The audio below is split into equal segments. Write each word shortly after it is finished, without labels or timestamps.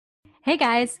Hey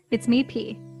guys, it's me,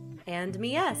 P. And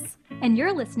me, yes. And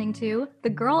you're listening to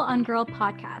the Girl on Girl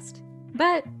podcast.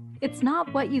 But it's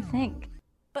not what you think.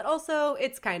 But also,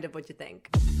 it's kind of what you think.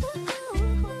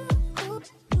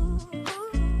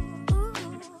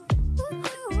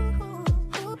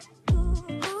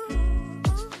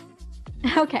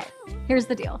 Okay, here's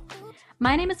the deal.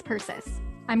 My name is Persis.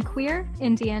 I'm queer,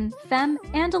 Indian, femme,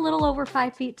 and a little over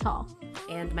 5 feet tall.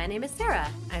 And my name is Sarah.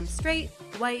 I'm straight,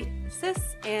 white, cis,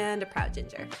 and a proud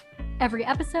ginger. Every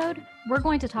episode, we're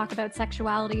going to talk about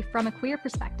sexuality from a queer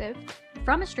perspective,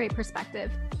 from a straight perspective,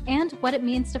 and what it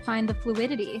means to find the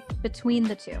fluidity between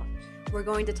the two. We're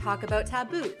going to talk about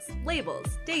taboos,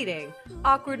 labels, dating,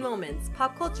 awkward moments,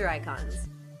 pop culture icons.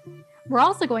 We're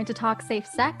also going to talk safe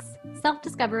sex,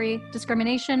 self-discovery,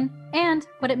 discrimination, and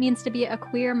what it means to be a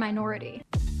queer minority.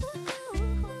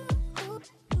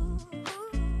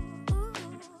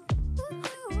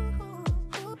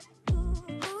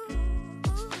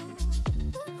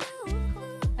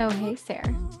 Oh, hey,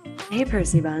 Sarah. Hey,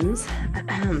 Percy Buns.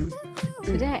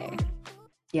 Today,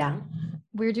 Yeah.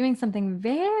 we're doing something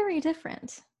very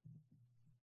different.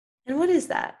 And what is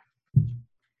that?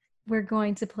 We're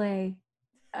going to play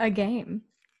a game.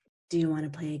 Do you want to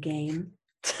play a game?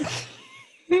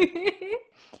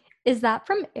 Is that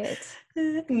from It?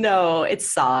 No, it's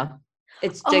Saw.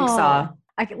 It's Jigsaw. Oh,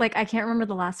 I can't remember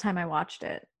the last time I watched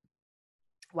it.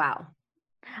 Wow.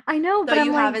 I know, So but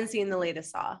you I'm haven't seen the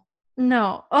latest Saw.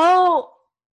 no. Oh,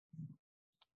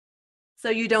 So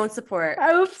you don't support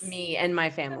oops. me and my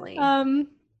family.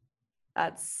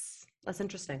 That's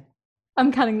interesting.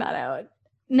 I'm cutting that out.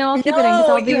 No, I'll keep it in because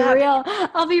No, I'll be you have- real.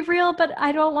 I'll be real, but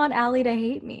I don't want Allie to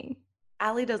hate me.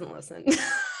 Allie doesn't listen.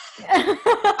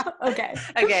 Okay.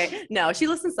 Okay. No, she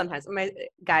listens sometimes.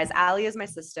 Allie is my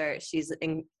sister. She's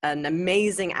an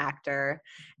amazing actor.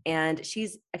 And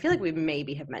I feel like we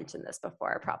maybe have mentioned this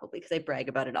before, probably, because I brag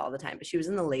about it all the time. But she was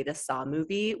in the latest Saw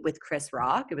movie with Chris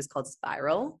Rock. It was called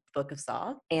Spiral, Book of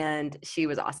Saw. And she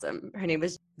was awesome. Her name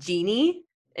was Jeannie.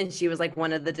 And she was like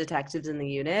one of the detectives in the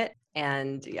unit.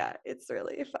 And yeah, it's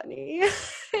really funny.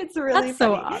 It's really That's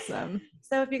so funny. awesome.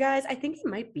 So if you guys, I think it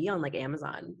might be on like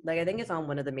Amazon. Like I think it's on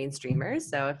one of the main streamers.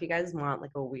 So if you guys want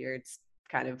like a weird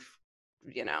kind of,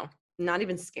 not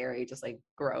even scary, just like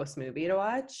gross movie to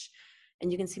watch, and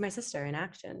you can see my sister in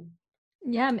action.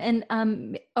 Yeah,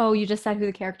 and you just said who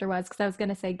the character was because I was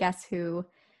gonna say guess who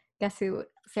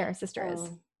Sarah's sister is.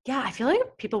 Yeah, I feel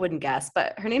like people wouldn't guess,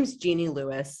 but her name's Jeannie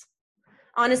Lewis.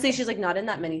 Honestly, she's like not in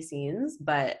that many scenes,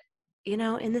 but in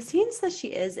the scenes that she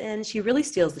is in, she really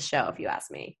steals the show, if you ask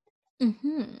me.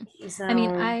 Mm-hmm. So, I mean,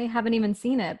 I haven't even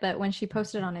seen it, but when she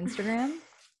posted on Instagram,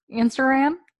 have you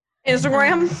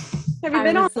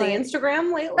been on the like,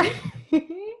 Instagram lately?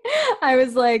 I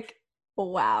was like,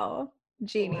 wow,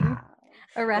 Jeannie, Wow.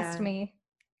 arrest Yeah.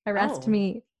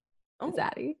 me, Oh.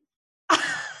 Zaddy.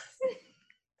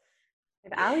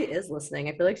 If Allie is listening,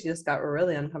 I feel like she just got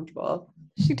really uncomfortable.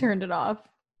 She turned it off.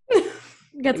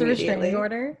 Gets a restraining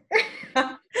order.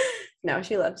 No,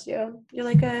 she loves you. You're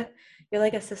like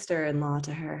a sister-in-law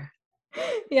to her.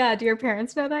 Yeah, do your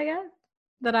parents know that yet?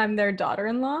 That I'm their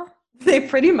daughter-in-law? They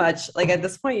pretty much, like at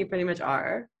this point, you pretty much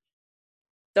are.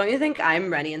 Don't you think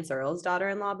I'm Rennie and Searle's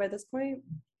daughter-in-law by this point?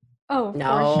 Oh,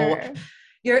 No. for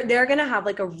sure. They're gonna have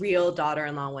like a real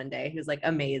daughter-in-law one day who's like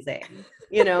amazing.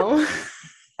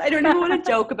 I don't even want to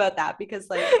joke about that because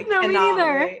like I No, me cannot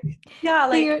neither. wait. Yeah,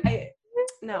 like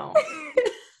no.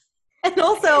 And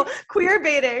also queer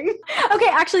baiting. Okay,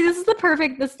 actually, this is the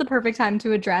perfect time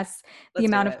to address the Let's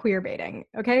amount do of it. queer baiting.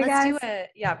 Okay, Let's guys? do it.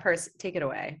 Yeah, take it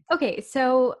away. Okay,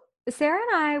 so Sarah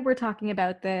and I were talking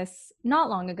about this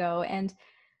not long ago, and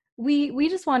we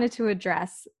just wanted to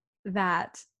address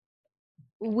that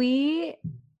we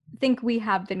think we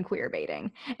have been queer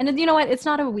baiting. And you know what? It's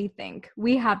not a we think.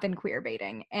 We have been queer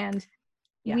baiting. And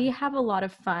we have a lot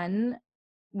of fun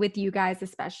with you guys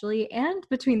especially, and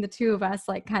between the two of us,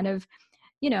 like kind of,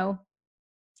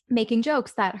 making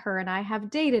jokes that her and I have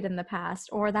dated in the past,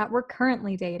 or that we're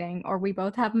currently dating, or we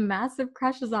both have massive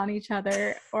crushes on each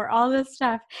other, or all this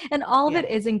stuff. And all of it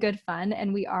is in good fun.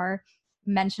 And we are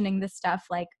mentioning this stuff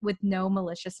like with no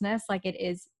maliciousness. Like it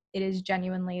is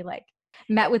genuinely like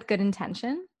met with good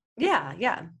intention.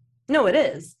 Yeah. No, it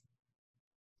is.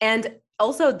 And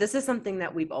also, this is something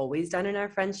that we've always done in our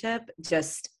friendship,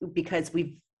 just because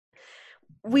we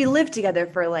lived together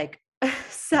for like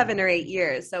 7 or 8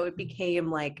 years. So it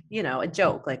became like, a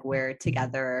joke, like we're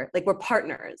together, like we're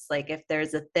partners. Like if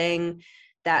there's a thing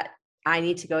that I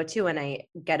need to go to and I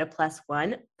get a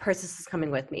 +1, Persis is coming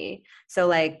with me. So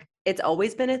like, it's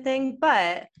always been a thing,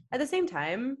 but at the same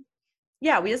time,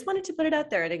 yeah, we just wanted to put it out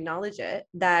there and acknowledge it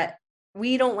that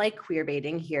we don't like queer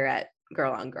baiting here at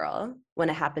Girl on Girl when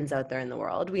it happens out there in the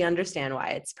world. We understand why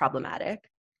it's problematic.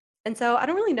 And so I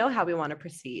don't really know how we want to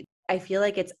proceed. I feel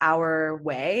like it's our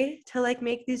way to like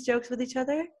make these jokes with each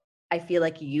other. I feel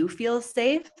like you feel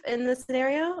safe in this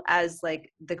scenario as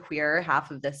like the queer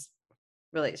half of this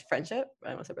friendship.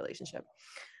 I almost said relationship.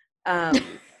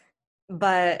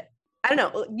 But I don't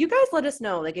know. You guys let us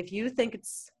know. Like if you think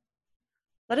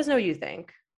let us know what you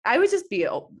think. I would just be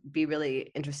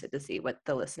really interested to see what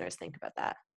the listeners think about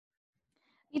that.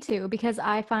 Me too, because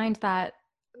I find that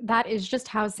that is just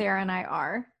how Sarah and I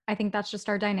are. I think that's just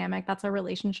our dynamic. That's our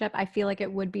relationship. I feel like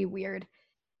it would be weird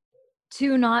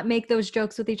to not make those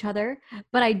jokes with each other.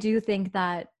 But I do think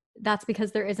that that's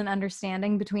because there is an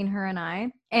understanding between her and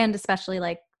I. And especially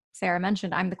like Sarah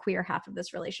mentioned, I'm the queer half of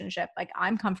this relationship. Like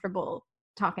I'm comfortable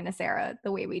talking to Sarah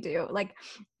the way we do. Like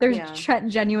there's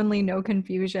genuinely no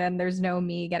confusion. There's no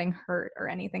me getting hurt or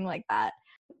anything like that.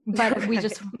 But we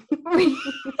just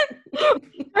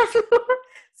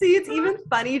see, it's even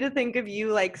funny to think of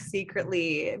you like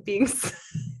secretly being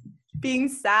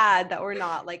sad that we're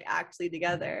not like actually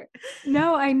together.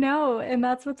 No, I know. And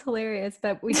that's what's hilarious.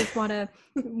 But we just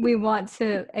we want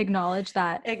to acknowledge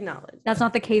that that's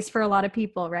not the case for a lot of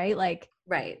people, right? Like,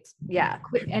 right. Yeah.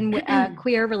 And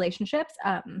queer relationships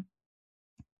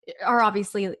are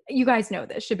obviously, you guys know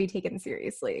this, should be taken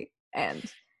seriously. And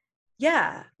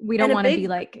yeah, we don't want to be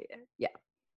like,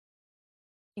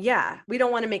 yeah, we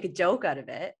don't want to make a joke out of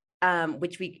it,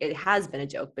 which it has been a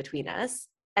joke between us.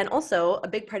 And also a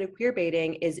big part of queer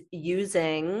baiting is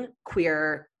using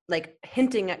queer, like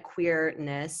hinting at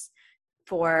queerness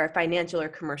for financial or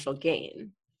commercial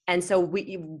gain. And so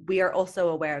we are also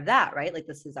aware of that, right? Like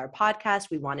this is our podcast.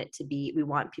 We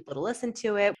want people to listen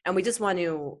to it. And we just want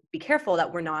to be careful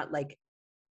that we're not like,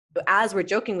 as we're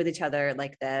joking with each other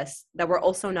like this, that we're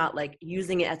also not like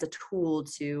using it as a tool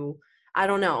to, I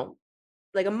don't know,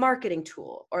 like a marketing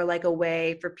tool or like a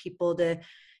way for people to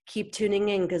keep tuning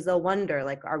in because they'll wonder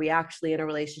like, are we actually in a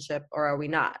relationship or are we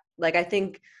not? Like, I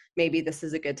think maybe this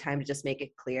is a good time to just make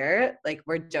it clear. Like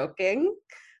we're joking.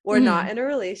 We're not in a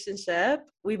relationship.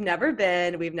 We've never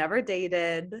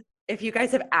dated. If you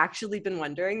guys have actually been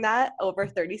wondering that over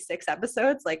 36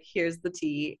 episodes, like here's the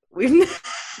tea. We've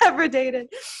never dated.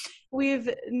 We've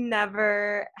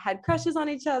never had crushes on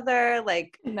each other.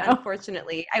 Like, no.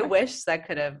 Unfortunately, I wish we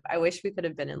could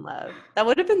have been in love. That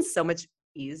would have been so much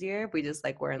easier if we just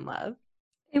like were in love.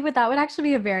 That would actually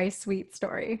be a very sweet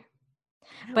story.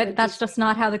 But that's just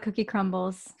not how the cookie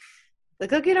crumbles. The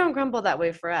cookie don't crumble that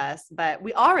way for us, but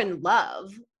we are in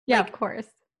love. Yeah, like, of course.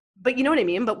 But you know what I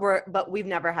mean? But we've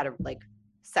never had a like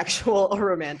sexual or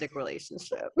romantic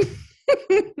relationship.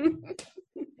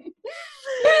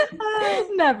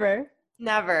 Never.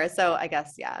 So I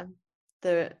guess, yeah,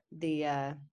 the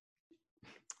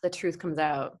truth comes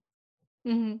out.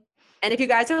 Mm-hmm. And if you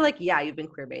guys are like, yeah, you've been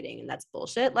queer baiting and that's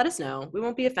bullshit, let us know. We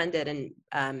won't be offended.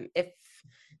 And if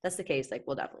that's the case, like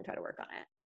we'll definitely try to work on it.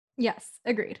 Yes,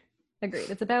 agreed.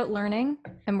 It's about learning,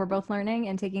 and we're both learning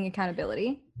and taking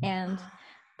accountability. And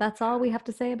that's all we have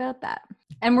to say about that.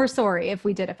 And we're sorry if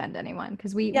we did offend anyone,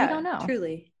 because we don't know.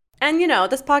 Truly. And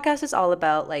this podcast is all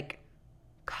about like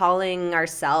calling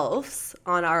ourselves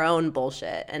on our own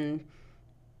bullshit and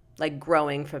like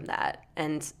growing from that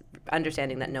and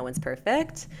understanding that no one's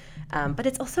perfect. But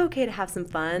it's also okay to have some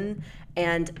fun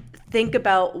and think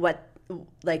about what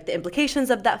like the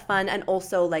implications of that fun, and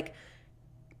also like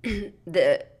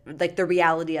the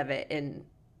reality of it in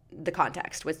the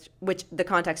context, which the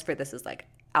context for this is like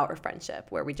our friendship,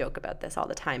 where we joke about this all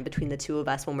the time between the two of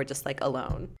us when we're just like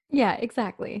alone. Yeah,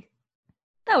 exactly.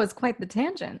 That was quite the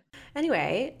tangent.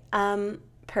 Anyway,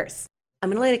 purse. I'm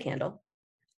gonna light a candle.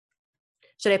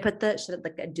 Should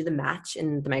I do the match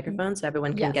in the microphone so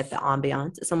everyone can get the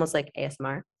ambiance? It's almost like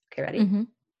ASMR. Okay, ready? Mm-hmm.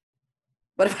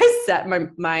 What if I set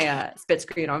my spit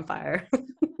screen on fire?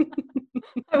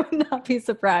 I would not be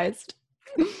surprised.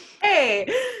 Hey.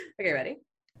 Okay, ready?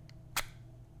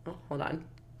 Oh, hold on.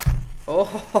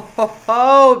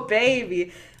 Oh,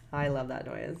 baby. I love that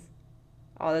noise.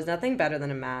 Oh, there's nothing better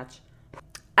than a match.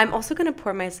 I'm also going to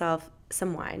pour myself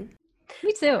some wine.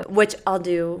 Me too. Which I'll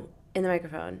do in the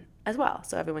microphone as well,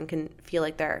 so everyone can feel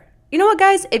like they're... You know what,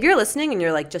 guys? If you're listening and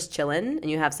you're like just chilling and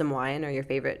you have some wine or your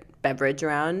favorite beverage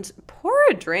around, pour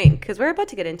a drink, because we're about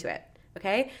to get into it,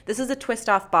 okay? This is a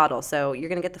twist-off bottle, so you're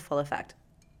going to get the full effect.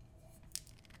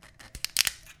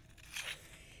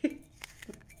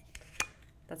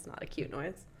 That's not a cute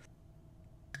noise.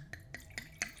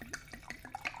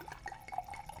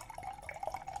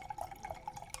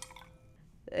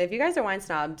 If you guys are wine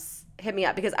snobs, hit me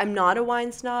up because I'm not a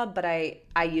wine snob, but I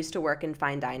used to work in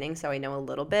fine dining, so I know a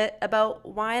little bit about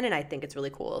wine, and I think it's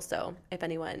really cool. So if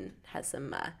anyone has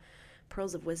some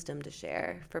pearls of wisdom to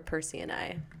share for Percy and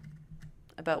I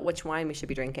about which wine we should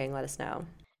be drinking, let us know.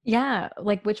 Yeah,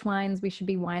 like which wines we should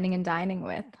be wining and dining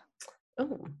with.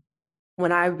 Oh,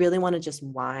 when I really want to just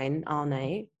wine all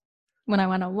night, When I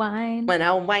want to wine, when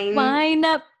I'll wine. wine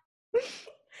up.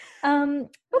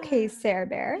 Okay, Sarah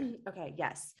Bear. Okay,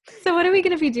 yes. So what are we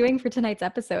going to be doing for tonight's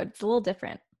episode? It's a little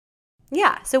different.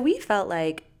 Yeah, so we felt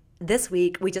like this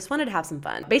week we just wanted to have some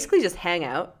fun. Basically, just hang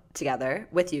out together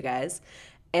with you guys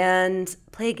and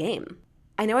play a game.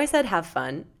 I know I said have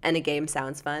fun, and a game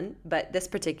sounds fun, but this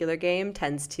particular game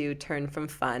tends to turn from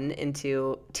fun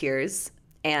into tears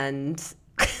and,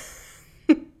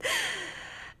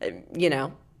 you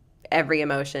know, every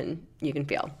emotion you can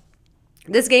feel.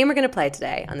 This game we're going to play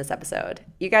today on this episode,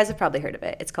 you guys have probably heard of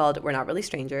it. It's called We're Not Really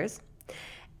Strangers.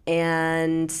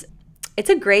 And it's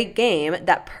a great game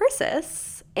that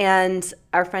Persis and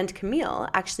our friend Camille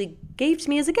actually gave to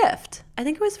me as a gift. I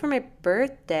think it was for my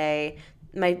birthday.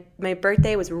 My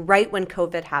birthday was right when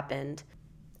COVID happened.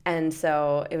 And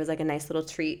so it was like a nice little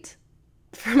treat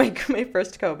for my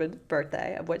first COVID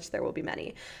birthday, of which there will be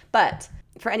many. But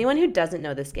for anyone who doesn't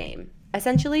know this game,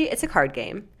 essentially it's a card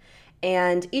game.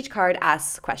 And each card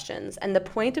asks questions. And the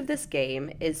point of this game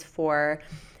is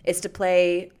to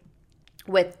play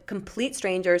with complete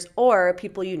strangers or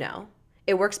people you know.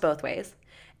 It works both ways.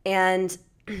 And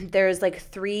there's like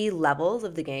 3 levels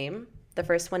of the game. The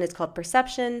first one is called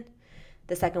perception,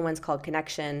 the second one's called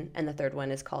connection, and the third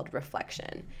one is called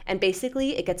reflection. And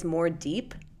basically it gets more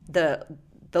deep the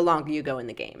longer you go in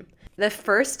the game. The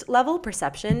first level,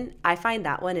 perception, I find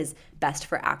that one is best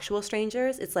for actual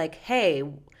strangers. It's like, hey,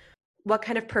 what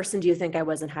kind of person do you think I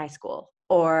was in high school?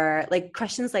 Or like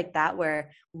questions like that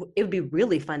where it would be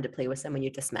really fun to play with someone you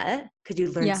just met because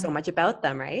you learn Yeah. so much about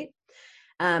them, right?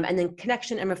 And then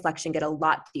connection and reflection get a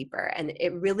lot deeper, and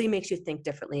it really makes you think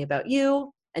differently about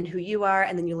you and who you are,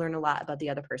 and then you learn a lot about the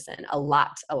other person, a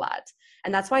lot.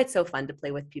 And that's why it's so fun to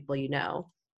play with people you know.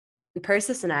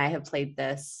 Persis and I have played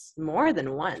this more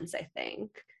than once, I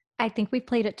think, I think we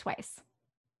played it twice.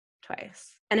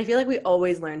 twice. And I feel like we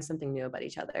always learn something new about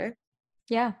each other.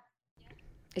 Yeah.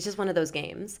 It's just one of those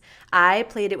games. I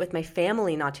played it with my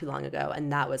family not too long ago,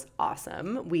 and that was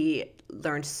awesome. We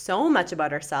learned so much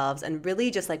about ourselves and really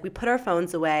just like we put our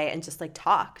phones away and just like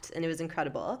talked, and it was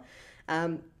incredible.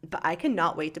 But I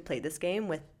cannot wait to play this game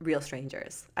with real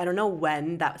strangers. I don't know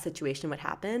when that situation would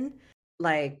happen.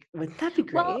 Like, wouldn't that be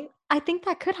Well, great? I think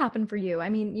that could happen for you. I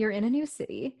mean, you're in a new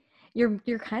city.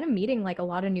 You're kind of meeting like a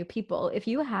lot of new people. If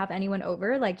you have anyone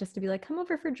over, like just to be like, come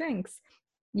over for drinks,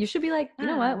 you should be like, you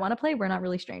know what, Yeah. want to play? We're not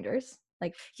really strangers.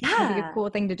 Like that'd be a Yeah. cool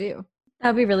thing to do.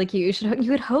 That'd be really cute.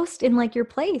 You would host in like your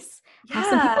place. Have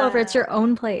some people over. It's Yeah. your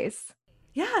own place.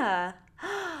 Yeah.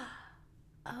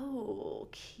 Oh,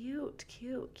 cute,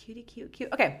 cute, cutie, cute,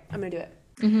 cute. Okay, I'm gonna do it.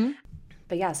 Hmm.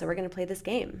 But yeah, so we're going to play this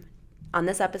game on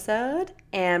this episode,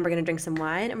 and we're going to drink some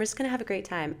wine, and we're just going to have a great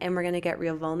time, and we're going to get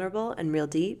real vulnerable and real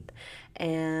deep,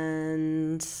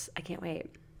 and I can't wait.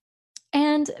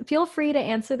 And feel free to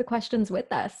answer the questions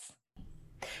with us.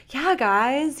 Yeah,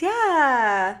 guys,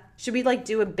 yeah. Should we like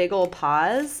do a big old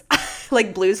pause?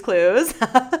 Like Blue's Clues?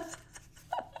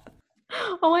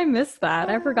 Oh, I missed that.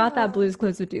 I forgot that Blue's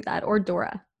Clues would do that, or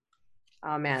Dora.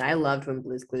 Oh man, I loved when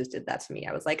Blue's Clues did that to me.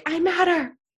 I was like, I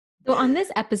matter. So on this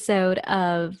episode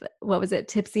of what was it,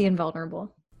 Tipsy and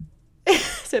Vulnerable?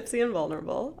 Tipsy and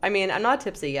vulnerable. I mean, I'm not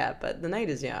tipsy yet, but the night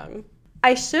is young.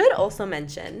 I should also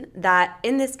mention that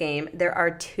in this game, there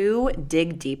are 2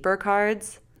 dig deeper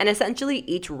cards. And essentially,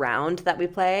 each round that we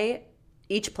play,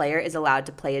 each player is allowed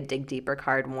to play a dig deeper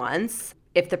card once.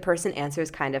 If the person answers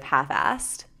kind of half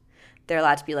assed, they're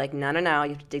allowed to be like, no, no, no, you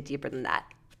have to dig deeper than that.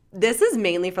 This is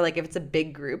mainly for like if it's a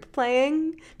big group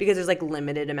playing because there's like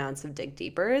limited amounts of dig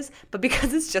deepers. But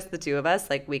because it's just the 2 of us,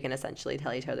 like we can essentially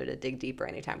tell each other to dig deeper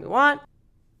anytime we want.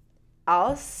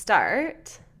 I'll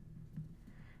start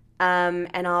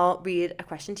and I'll read a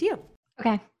question to you.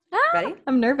 Okay. Ready?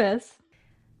 I'm nervous.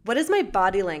 What is my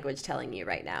body language telling you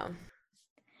right now?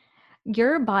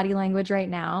 Your body language right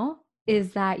now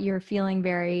is that you're feeling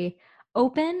very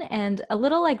open and a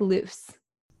little like loose.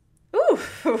 Ooh.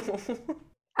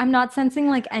 I'm not sensing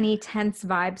like any tense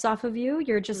vibes off of you.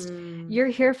 Mm, You're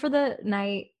here for the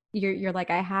night. You're like,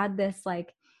 I had this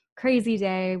like crazy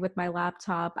day with my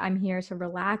laptop. I'm here to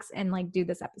relax and like do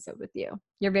this episode with you.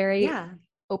 You're very yeah.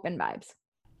 open vibes.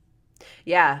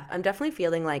 Yeah. I'm definitely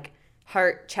feeling like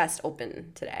heart, chest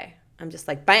open today. I'm just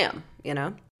like, bam, you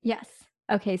know? Yes.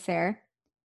 Okay, Sarah.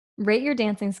 Rate your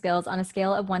dancing skills on a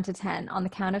scale of 1 to 10 on the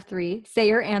count of 3. Say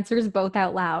your answers both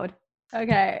out loud.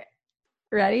 Okay.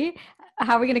 Ready?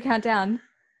 How are we going to count down?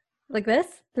 Like this?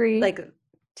 3. Like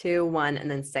 2, 1,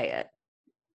 and then say it.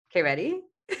 Okay, ready?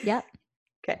 Yep.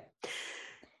 Okay.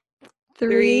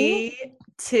 3, 3,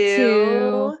 2,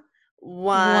 2,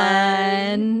 1,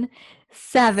 1,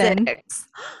 7. 6.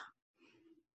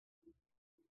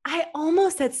 I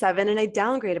almost said 7 and I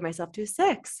downgraded myself to a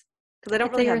 6 because I don't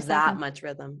I'd say really you're a have that 7. much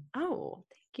rhythm. Oh,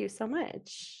 thank you so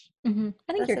much. I think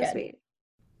That's you're so good. sweet.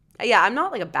 Yeah, I'm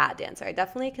not like a bad dancer. I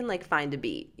definitely can like find a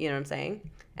beat. You know what I'm saying?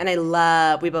 And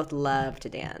we both love to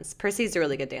dance. Percy's a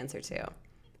really good dancer too.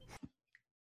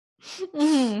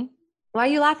 hmm Why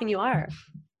are you laughing? You are.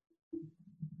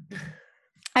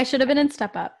 I should have been in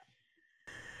Step Up.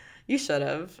 You should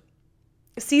have.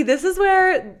 See, this is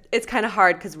where it's kind of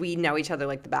hard because we know each other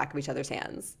like the back of each other's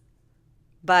hands.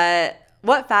 But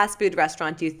what fast food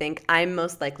restaurant do you think I'm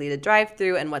most likely to drive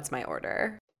through and what's my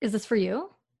order? Is this for you?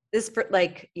 This for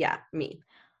like, yeah, me.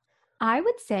 I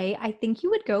would say I think you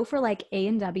would go for like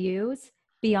A&W's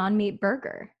Beyond Meat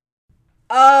Burger.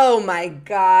 Oh my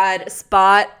God.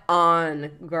 Spot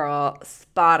on, girl.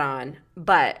 Spot on.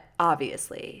 But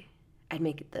obviously, I'd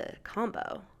make it the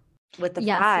combo with the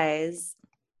Yes. fries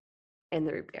and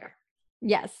the root beer.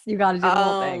 Yes, you got to do the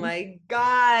whole Oh thing. my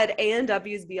God.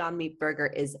 A&W's Beyond Meat Burger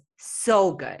is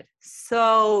so good.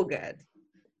 So good.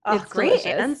 Oh, It's great delicious.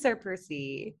 answer,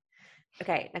 Percy.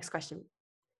 Okay, next question.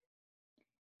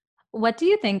 What do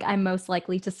you think I'm most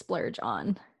likely to splurge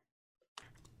on?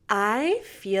 I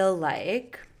feel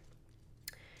like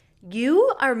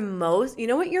you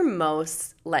know what you're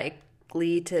most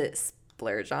likely to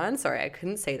splurge on? Sorry, I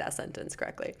couldn't say that sentence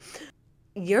correctly.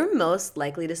 You're most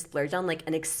likely to splurge on like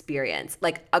an experience,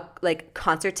 like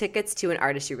concert tickets to an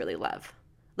artist you really love.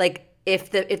 Like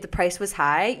if the price was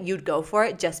high, you'd go for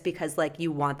it just because like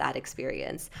you want that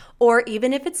experience. Or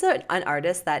even if it's an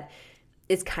artist that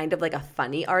is kind of like a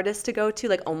funny artist to go to,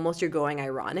 like almost you're going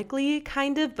ironically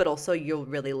kind of, but also you'll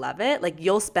really love it. Like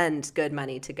you'll spend good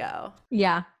money to go.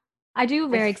 Yeah. I do I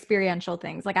very experiential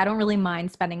things. Like I don't really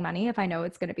mind spending money if I know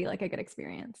it's going to be like a good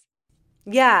experience.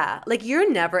 Yeah, like you're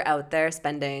never out there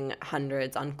spending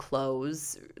hundreds on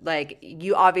clothes. Like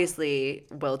you obviously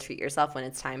will treat yourself when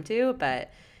it's time to,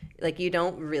 but like you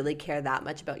don't really care that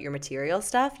much about your material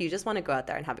stuff. You just want to go out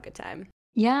there and have a good time.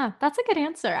 Yeah, that's a good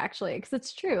answer actually, because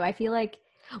it's true. I feel like,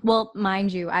 well,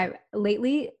 mind you, I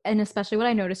lately, and especially what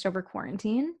I noticed over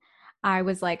quarantine, I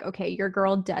was like, okay, your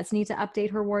girl does need to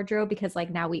update her wardrobe because like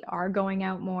now we are going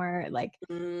out more. Like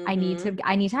Hmm. I need to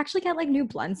actually get like new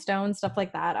Blundstones, stuff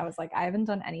like that. I was like, I haven't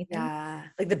done anything. Yeah,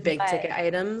 like the big But ticket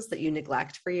items that you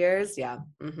neglect for years. Yeah.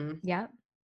 Hmm. yeah.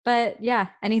 But yeah,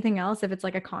 anything else if it's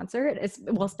like a concert, it's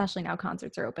well, especially now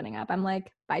concerts are opening up. I'm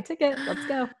like, buy ticket, let's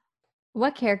go.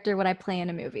 What character would I play in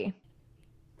a movie?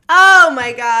 Oh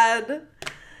my God.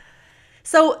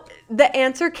 So the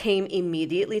answer came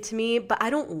immediately to me, but I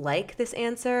don't like this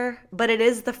answer. But it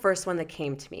is the first one that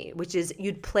came to me, which is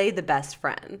you'd play the best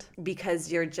friend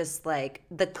because you're just like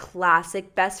the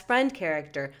classic best friend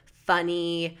character,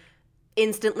 funny,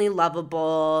 instantly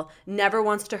lovable, never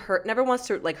wants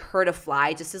to like hurt a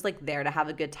fly, just is like there to have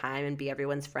a good time and be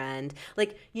everyone's friend.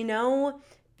 Like,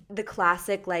 the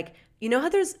classic like how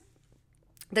there's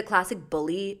the classic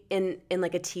bully in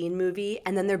like a teen movie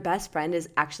and then their best friend is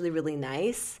actually really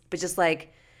nice but just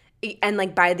like and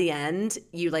like by the end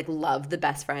you like love the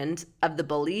best friend of the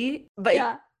bully but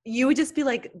Yeah. you would just be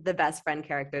like the best friend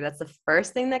character. That's the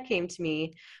first thing that came to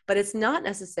me, but it's not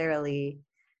necessarily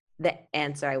the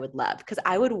answer I would love because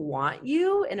I would want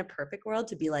you in a perfect world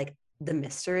to be like the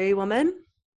mystery woman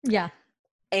Yeah.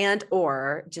 and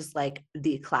or just like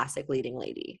the classic leading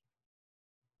lady.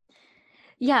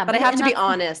 Yeah, But I but have and to be that's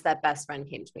honest, that best friend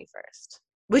came to me first,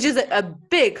 which is a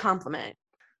big compliment.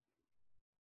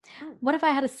 what if I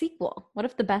had a sequel? What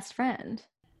if The Best Friend?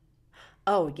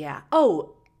 Oh, yeah.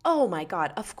 Oh my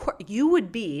God. Of course, you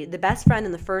would be the best friend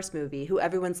in the first movie who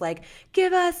everyone's like,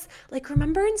 give us, like,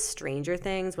 remember in Stranger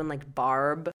Things when like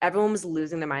Barb, everyone was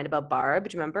losing their mind about Barb.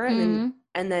 Do you remember? Mm,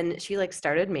 And then she like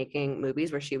started making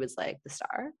movies where she was like the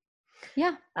star.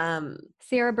 yeah. Um,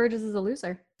 Sierra Burgess is a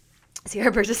loser.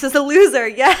 Sierra Burgess is a loser.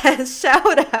 Yes,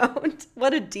 shout out.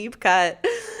 What a deep cut.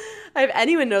 If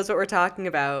anyone knows what we're talking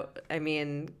about, I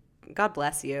mean, God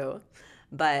bless you.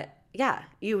 But yeah,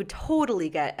 you would totally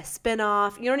get a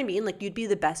spin-off. You know what I mean? Like you'd be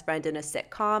the best friend in a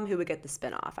sitcom who would get the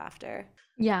spin-off after.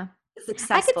 Yeah. A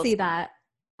I could successful see spin-off. that.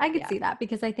 I could Yeah. see that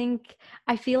because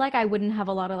I feel like I wouldn't have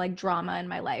a lot of like drama in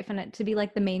my life and to be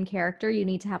like the main character, you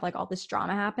need to have like all this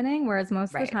drama happening whereas most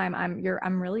of the Right. time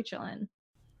I'm really chilling.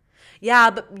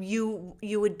 Yeah, but you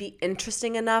would be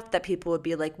interesting enough that people would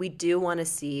be like, we do want to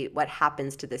see what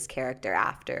happens to this character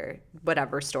after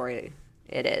whatever story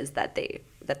it is that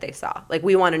they saw. Like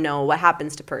we want to know what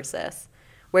happens to Persis.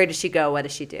 Where does she go? What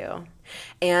does she do?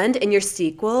 And in your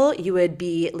sequel, you would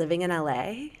be living in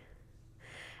LA.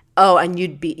 Oh, and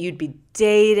you'd be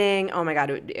dating. Oh my God,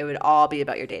 it would all be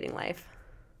about your dating life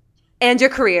and your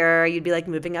career. You'd be like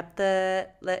moving up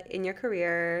in your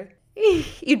career.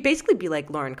 You'd basically be like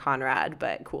Lauren Conrad,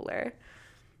 but cooler.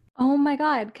 Oh my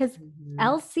God, because Mhm.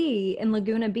 Elsie in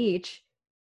Laguna Beach,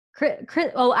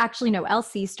 oh, actually, no,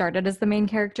 Elsie started as the main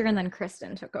character and then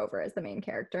Kristen took over as the main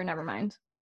character. Never mind.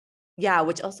 Yeah,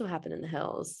 which also happened in the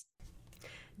hills.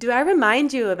 Do I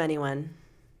remind you of anyone?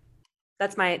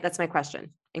 That's my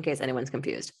question, in case anyone's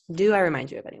confused. Do I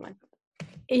remind you of anyone?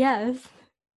 Yes.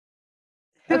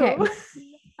 Okay, Who?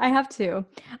 I have two.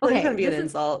 Like it's Okay, gonna be an this is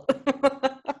insult.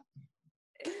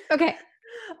 okay.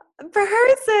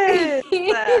 Person.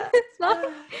 it's not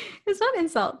it's not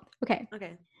insult. Okay.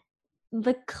 Okay.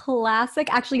 The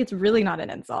classic, actually it's really not an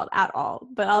insult at all,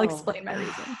 but I'll Oh. explain my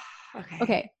reason. Okay.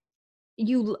 Okay.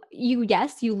 You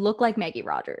yes, you look like Maggie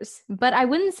Rogers, but I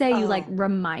wouldn't say you like Oh.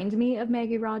 remind me of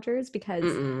Maggie Rogers because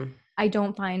Mm-mm. I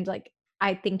don't find like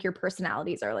I think your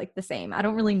personalities are like the same. I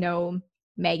don't really know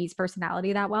Maggie's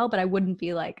personality that well, but I wouldn't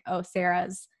be like, "Oh,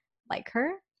 Sarah's like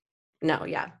her." No,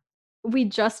 yeah. We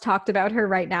just talked about her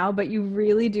right now, but you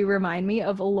really do remind me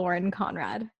of Lauren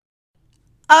Conrad.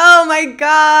 Oh my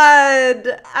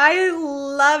God. I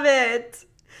love it.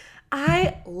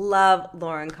 I love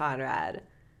Lauren Conrad.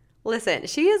 Listen,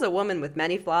 she is a woman with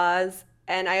many flaws,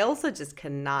 and I also just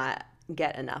cannot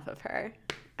get enough of her.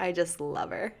 I just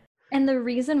love her. And the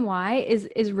reason why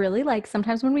is really like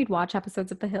sometimes when we'd watch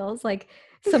episodes of The Hills, like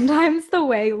sometimes the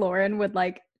way Lauren would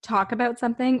like talk about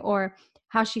something or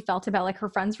how she felt about like her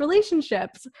friends'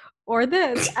 relationships or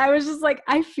this, I was just like,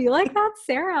 I feel like that's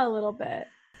Sarah a little bit.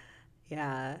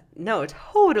 Yeah, no,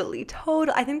 totally,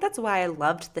 totally. I think that's why I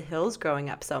loved The Hills growing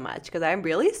up so much because I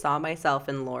really saw myself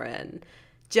in Lauren,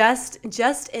 just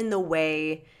in the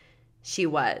way she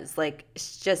was, like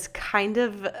just kind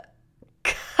of a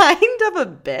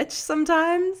bitch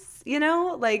sometimes,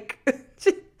 like,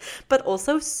 but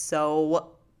also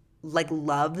so like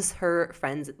loves her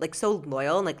friends, like so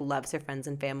loyal and like loves her friends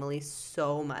and family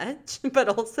so much, but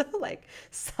also like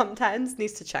sometimes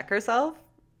needs to check herself.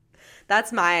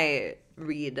 That's my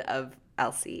read of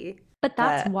Elsie. But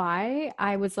that's But why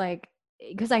I was like,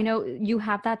 because I know you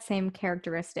have that same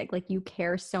characteristic. Like you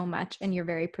care so much and you're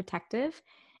very protective.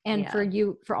 And yeah,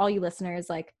 for all you listeners,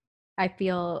 like I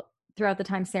feel throughout the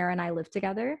time Sarah and I lived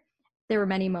together, there were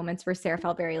many moments where Sarah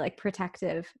felt very like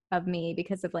protective of me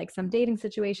because of like some dating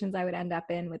situations I would end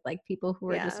up in with like people who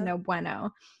were just yeah. no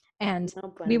bueno. And No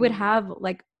we would bueno. have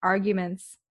like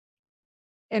arguments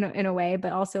in a way,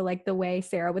 but also like the way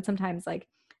Sarah would sometimes like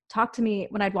talk to me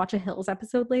when I'd watch a Hills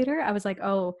episode later. I was like,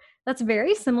 oh, that's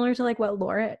very similar to like what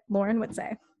Lauren would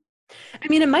say. I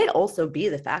mean, it might also be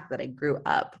the fact that I grew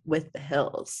up with the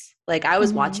Hills. Like I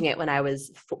was Mm-hmm. watching it when I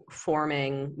was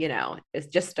forming, it's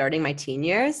just starting my teen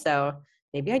years. So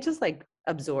maybe I just like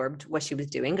absorbed what she was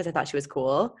doing because I thought she was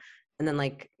cool and then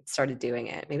like started doing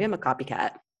it. Maybe I'm a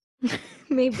copycat.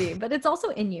 Maybe, but it's also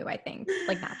in you, I think,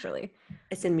 like naturally.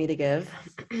 It's in me to give.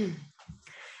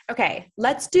 Okay,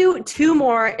 let's do two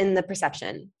more in the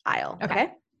perception aisle. Okay.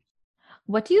 Okay.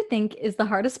 What do you think is the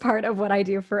hardest part of what I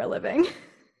do for a living?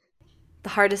 The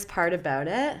hardest part about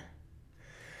it.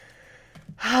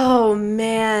 Oh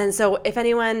man. So if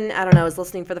anyone, I don't know, is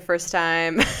listening for the first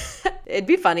time, it'd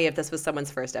be funny if this was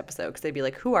someone's first episode because they'd be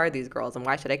like, who are these girls and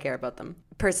why should I care about them?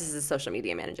 Persis is a social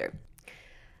media manager.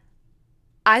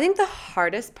 I think the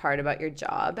hardest part about your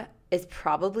job is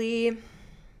probably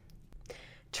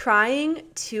trying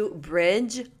to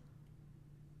bridge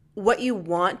what you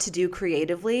want to do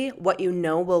creatively, what you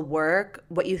know will work,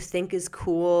 what you think is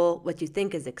cool, what you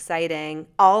think is exciting,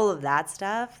 all of that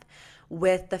stuff,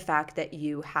 with the fact that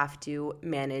you have to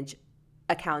manage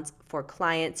accounts for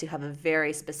clients who have a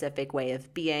very specific way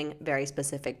of being, very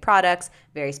specific products,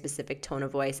 very specific tone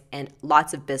of voice, and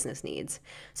lots of business needs.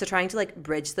 So trying to like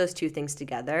bridge those two things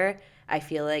together, I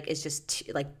feel like is just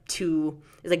it's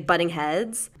like butting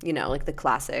heads, like the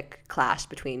classic clash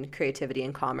between creativity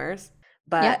and commerce.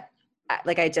 But Yep.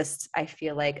 like I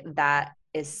feel like that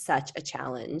is such a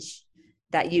challenge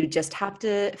that you just have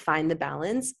to find the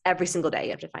balance every single day.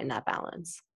 You have to find that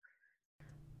balance.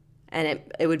 And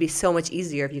it would be so much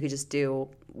easier if you could just do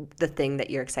the thing that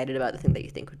you're excited about, the thing that you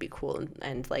think would be cool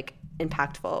and like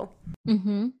impactful.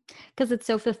 Mm-hmm. Because it's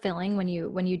so fulfilling when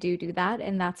you do that,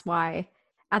 and that's why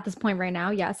at this point right now,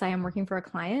 yes, I am working for a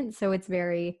client, so it's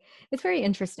very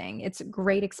interesting. It's a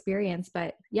great experience,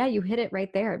 but yeah, you hit it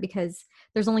right there because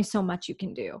there's only so much you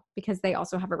can do because they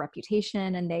also have a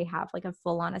reputation and they have like a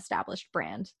full-on established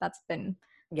brand that's been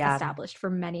Yeah. established for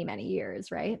many, many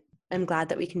years, right? I'm glad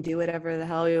that we can do whatever the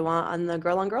hell we want on the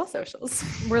girl on girl socials.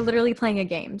 We're literally playing a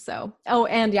game. So, oh,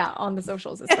 and yeah, on the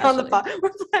socials On the especially.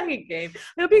 we're playing a game.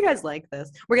 I hope you guys like this.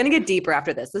 We're gonna get deeper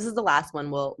after this. This is the last one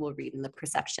we'll read in the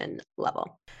perception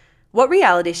level. What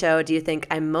reality show do you think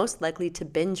I'm most likely to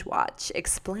binge watch?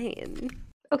 Explain.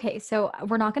 Okay, so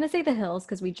we're not going to say The Hills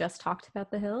because we just talked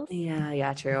about The Hills.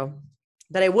 Yeah, true.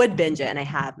 But I would binge it, and I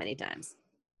have many times.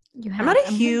 You I'm have. not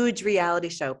a huge reality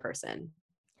show person.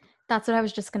 That's what I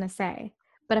was just going to say.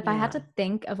 But if I had Yeah. to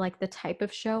think of like the type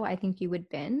of show I think you would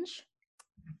binge,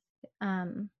 let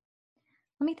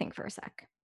me think for a sec.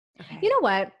 Okay. You know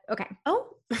what? Okay.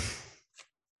 Oh.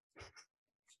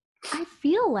 I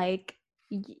feel like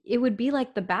it would be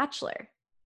like The Bachelor.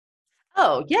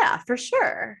 Oh, yeah, for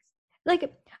sure.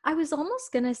 Like I was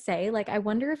almost going to say like I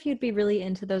wonder if you'd be really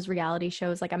into those reality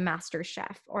shows like a Master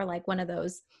Chef or like one of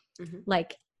those Mhm.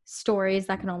 like stories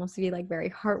that can almost be like very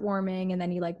heartwarming and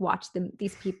then you like watch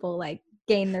these people like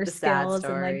gain their The sad skills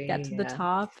and like get story, to the yeah.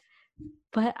 top.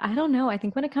 But I don't know. I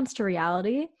think when it comes to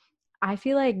reality, I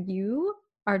feel like you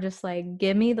are just like,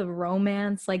 give me the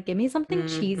romance, like give me something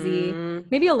cheesy, Mhm.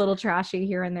 maybe a little trashy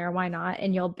here and there, why not?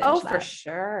 And you'll Oh, binge for that.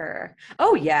 sure.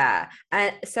 Oh, yeah.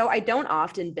 And so I don't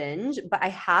often binge, but I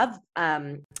have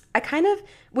I kind of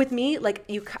with me like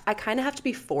I kind of have to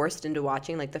be forced into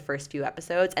watching like the first few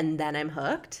episodes and then I'm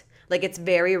hooked. Like it's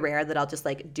very rare that I'll just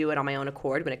like do it on my own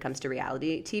accord when it comes to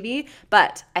reality TV,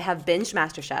 but I have binged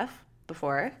MasterChef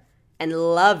before and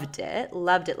loved it,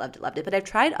 loved it, loved it, loved it. But I've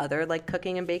tried other like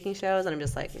cooking and baking shows, and I'm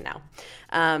just like, no.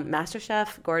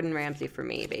 MasterChef, Gordon Ramsay for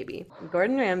me, baby.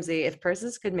 Gordon Ramsay. If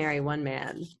Persis could marry one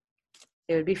man,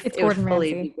 It's it would Gordon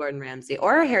fully be Ramsay. Gordon Ramsay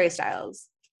or Harry Styles.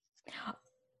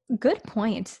 Good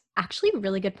point. Actually,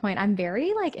 really good point. I'm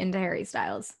very like into Harry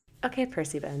Styles. Okay,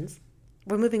 Percy Benz.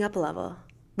 We're moving up a level.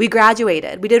 We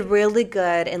graduated. We did really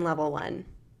good in level 1.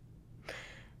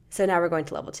 So now we're going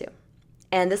to level 2.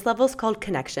 And this level is called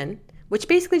connection, which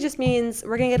basically just means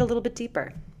we're going to get a little bit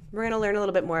deeper. We're going to learn a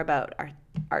little bit more about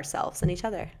ourselves and each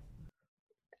other.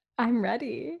 I'm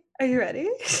ready. Are you ready?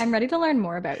 I'm ready to learn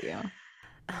more about you.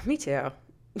 Me too.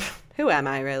 Who am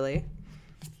I really?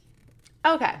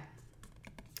 Okay.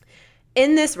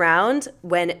 In this round,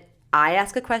 when I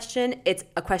ask a question, it's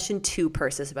a question to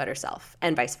Persis about herself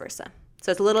and vice versa.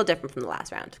 So it's a little different from the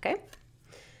last round, okay?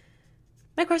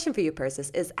 My question for you, Persis,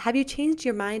 is have you changed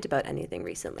your mind about anything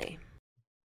recently?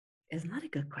 Isn't that a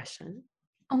good question?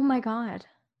 Oh my God.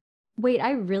 Wait,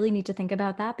 I really need to think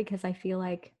about that because I feel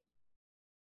like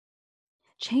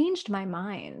changed my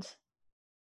mind.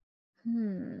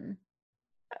 Hmm.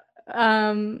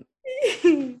 Um,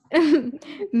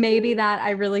 maybe that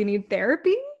I really need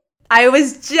therapy. I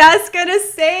was just gonna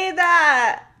say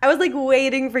that. I was like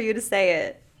waiting for you to say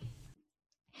it.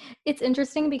 It's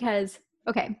interesting because,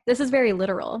 okay, this is very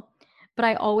literal, but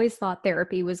I always thought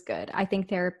therapy was good. I think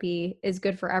therapy is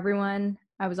good for everyone.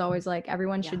 I was always like,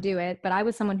 everyone Yeah. should do it, but I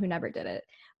was someone who never did it.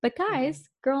 But Mhm. guys,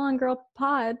 Girl on Girl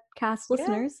podcast Yeah.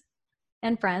 listeners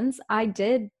and friends, I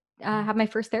did have my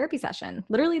first therapy session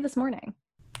literally this morning.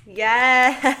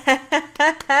 Yes.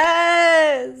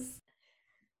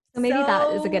 So maybe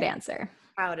that is a good So answer.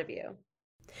 proud of you.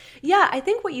 Yeah, I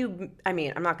think I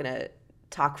mean, I'm not going to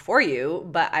talk for you,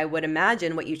 but I would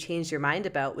imagine what you changed your mind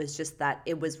about was just that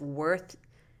it was worth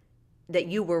that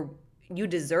you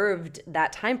deserved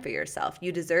that time for yourself.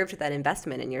 You deserved that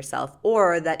investment in yourself,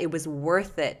 or that it was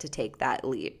worth it to take that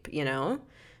leap, you know?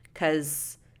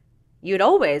 Because you'd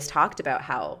always talked about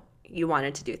how you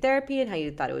wanted to do therapy and how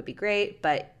you thought it would be great,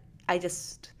 but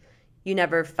you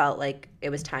never felt like it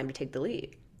was time to take the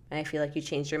leap. And I feel like you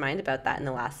changed your mind about that in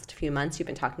the last few months. You've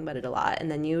been talking about it a lot,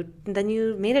 and then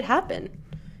you made it happen.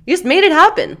 You just made it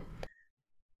happen.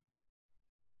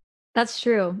 That's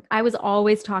true. I was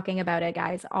always talking about it,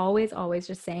 guys. Always, always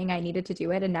just saying I needed to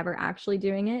do it and never actually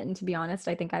doing it. And to be honest,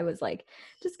 I think I was like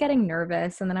just getting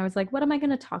nervous. And then I was like, what am I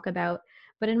going to talk about?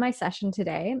 But in my session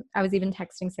today, I was even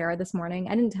texting Sarah this morning.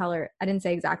 I didn't tell her, I didn't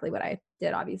say exactly what I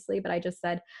did, obviously, but I just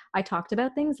said I talked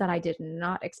about things that I did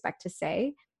not expect to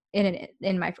say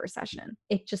in my first session.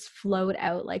 It just flowed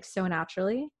out like so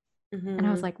naturally. And I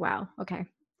was Mm-hmm. like, wow, okay,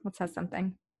 let's have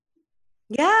something.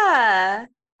 Yeah.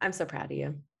 I'm so proud of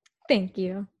you. Thank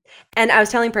you. And I was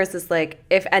telling Persis, like,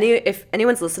 if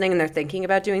anyone's listening and they're thinking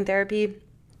about doing therapy,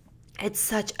 it's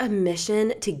such a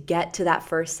mission to get to that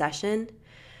first session.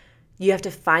 You have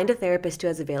to find a therapist who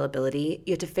has availability.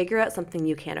 You have to figure out something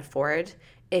you can't afford.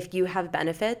 if you have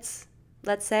benefits,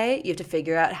 let's say, you have to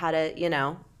figure out how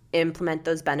to, implement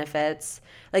those benefits.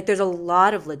 Like there's a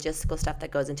lot of logistical stuff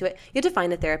that goes into it. You have to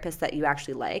find a therapist that you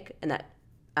actually like and that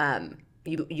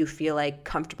you feel like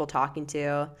comfortable talking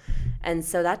to. And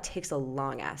so that takes a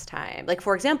long ass time. Like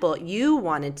for example, you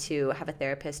wanted to have a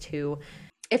therapist who,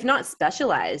 if not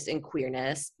specialized in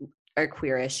queerness or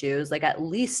queer issues, like at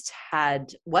least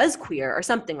was queer or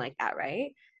something like that,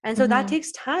 right? And so that Mhm.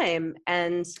 takes time.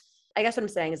 And I guess what I'm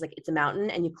saying is like it's a mountain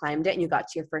and you climbed it and you got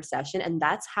to your first session, and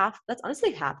that's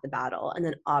honestly half the battle. And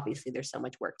then obviously there's so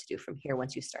much work to do from here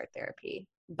once you start therapy.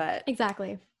 But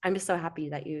Exactly. I'm just so happy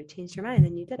that you changed your mind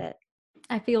and you did it.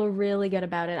 I feel really good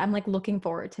about it. I'm like looking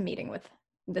forward to meeting with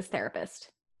this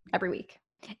therapist every week.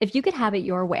 If you could have it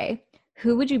your way,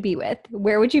 who would you be with?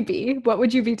 Where would you be? What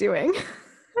would you be doing?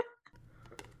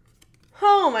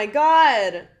 Oh my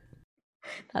God.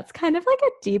 That's kind of like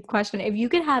a deep question. If you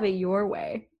could have it your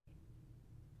way.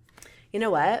 You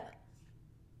know what?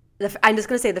 I'm just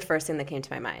going to say the first thing that came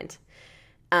to my mind.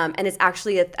 And it's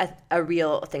actually a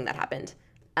real thing that happened.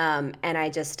 And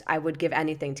I would give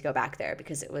anything to go back there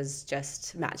because it was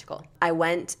just magical. I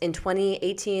went in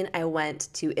 2018, I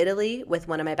went to Italy with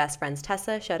one of my best friends,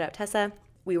 Tessa. Shout out Tessa.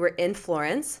 We were in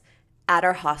Florence. At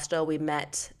our hostel, we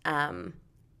met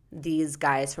these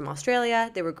guys from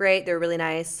Australia. They were great. They were really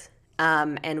nice.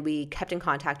 And we kept in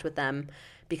contact with them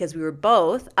because we were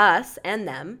both, us and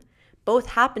them, both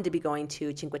happened to be going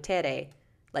to Cinque Terre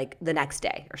like the next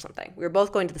day or something. We were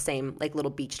both going to the same like little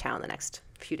beach town the next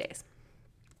few days.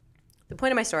 The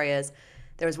point of my story is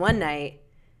there was one night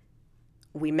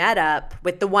we met up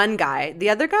with the one guy. The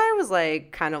other guy was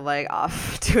like kind of like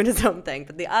off doing his own thing,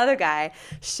 but the other guy,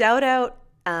 shout out,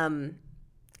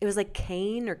 it was like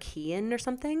Kane or Kian or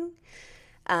something.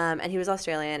 And he was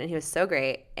Australian and he was so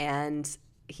great. And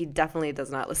he definitely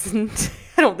does not listen to,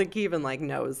 I don't think he even like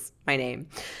knows my name.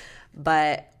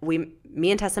 But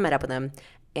me and Tessa met up with him,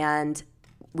 and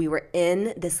we were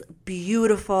in this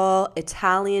beautiful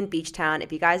Italian beach town.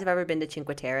 If you guys have ever been to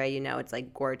Cinque Terre, you know it's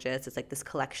like gorgeous. It's like this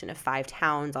collection of 5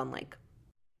 towns on like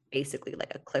basically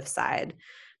like a cliffside.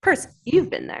 You've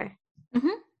been there. Mm-hmm.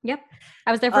 Yep.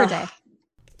 I was there for a day.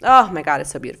 Oh, oh my God,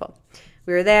 it's so beautiful.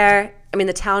 We were there. I mean,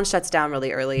 the town shuts down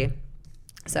really early.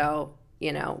 So,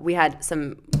 we had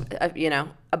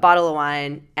a bottle of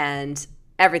wine and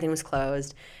everything was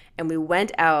closed. And we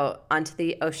went out onto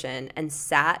the ocean and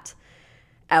sat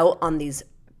out on these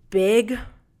big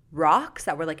rocks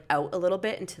that were like out a little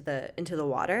bit into the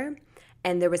water.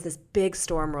 And there was this big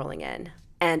storm rolling in.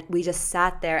 And we just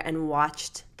sat there and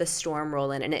watched the storm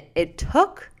roll in. And it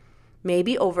took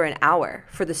maybe over an hour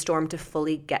for the storm to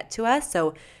fully get to us.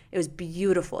 So it was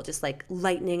beautiful, just like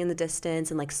lightning in the distance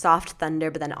and like soft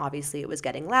thunder. But then obviously it was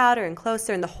getting louder and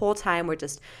closer. And the whole time we're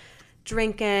just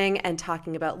drinking and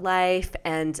talking about life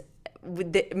and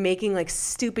making like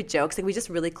stupid jokes. Like we just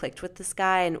really clicked with this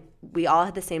guy, and we all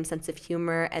had the same sense of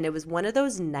humor. And it was one of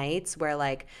those nights where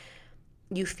like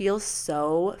you feel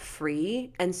so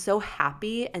free and so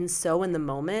happy and so in the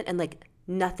moment, and like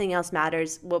nothing else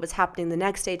matters. What was happening the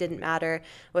next day didn't matter.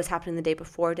 What was happening the day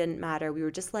before didn't matter. We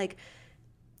were just like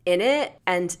in it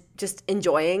and just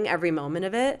enjoying every moment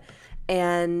of it.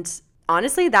 And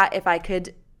honestly, that if I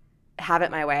could have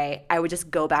it my way, I would just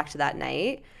go back to that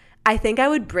night. I think I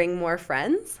would bring more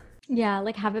friends. Yeah,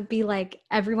 like have it be like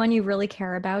everyone you really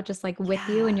care about just like with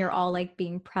you, and Yeah. you're all like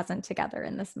being present together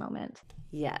in this moment.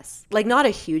 Yes. Like not a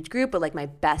huge group, but like my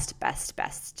besters,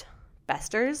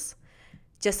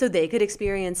 just so they could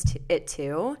experience it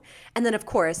too. And then, of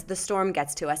course, the storm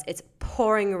gets to us. It's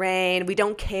pouring rain. We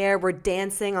don't care. We're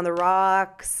dancing on the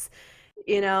rocks.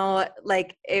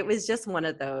 Like it was just one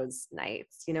of those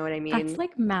nights. You know what I That's mean?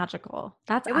 like magical.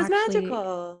 That's It was actually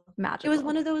magical. It was magical.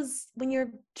 one of those when you're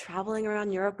traveling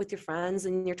around Europe with your friends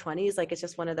in your 20s, like it's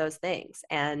just one of those things.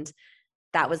 And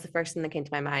that was the first thing that came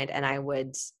to my mind. And I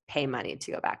would pay money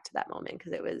to go back to that moment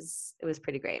because it was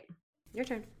pretty great. Your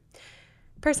turn.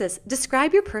 Persis,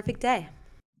 describe your perfect day.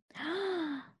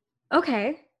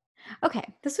 Okay.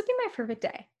 Okay. This would be my perfect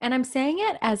day. And I'm saying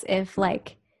it as if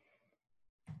like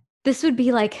this would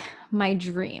be like my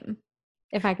dream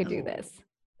if I could do Oh, this.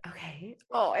 okay.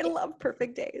 Oh, I love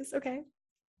perfect days. Okay.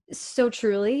 So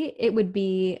truly, it would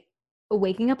be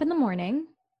waking up in the morning,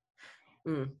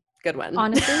 Good one.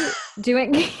 honestly,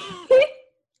 doing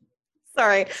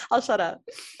Sorry, I'll shut up.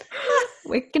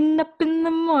 waking up in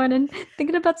the morning,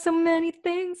 thinking about so many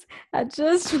things. I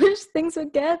just wish things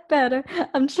would get better.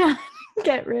 I'm trying to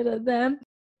get rid of them.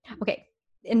 Okay,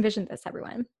 envision this,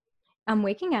 everyone. I'm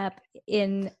waking up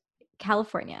in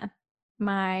California.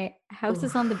 My house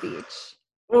is on the beach,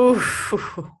 Oof.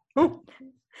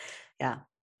 Yeah.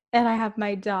 and I have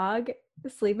my dog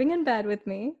sleeping in bed with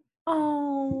me.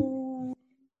 Oh.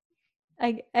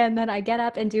 And then I get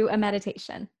up and do a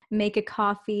meditation, make a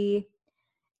coffee,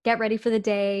 get ready for the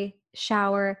day,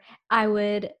 shower. I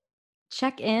would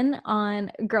check in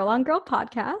on Girl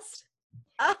podcast.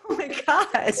 Oh my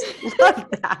gosh. Love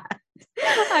that.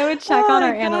 I would check Oh on my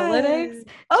our analytics,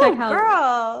 God. check Oh, how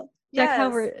girl. check how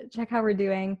Yes. we're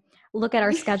doing, look at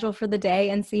our schedule for the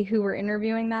day and see who we're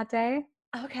interviewing that day.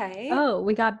 Okay. Oh,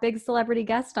 we got big celebrity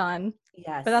guest on,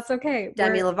 Yes. but that's okay.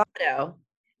 Demi Lovato.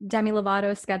 Demi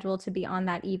Lovato is scheduled to be on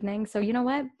that evening. So you know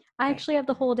what? I actually have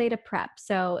the whole day to prep.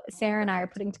 So Sarah and I are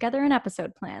putting together an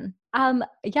episode plan.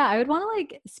 Yeah, I would want to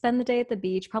like spend the day at the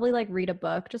beach, probably like read a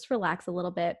book, just relax a little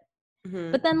bit.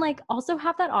 Mm-hmm. But then like also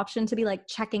have that option to be like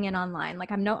checking in online. Like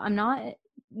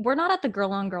we're not at the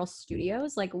Girl on Girl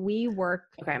studios. Like we work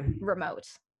remote.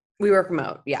 We work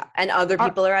remote, yeah. And other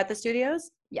people are at the studios?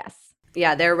 Yes.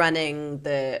 Yeah, they're running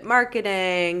the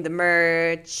marketing, the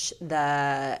merch,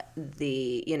 the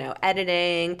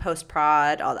editing,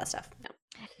 post-prod, all that stuff. Yeah.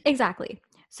 Exactly.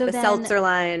 So the then seltzer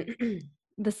line.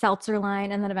 The seltzer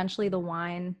line, and then eventually the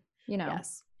wine,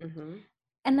 Yes. Mm-hmm.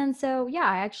 And then so yeah,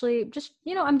 I actually just,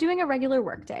 I'm doing a regular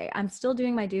work day. I'm still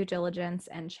doing my due diligence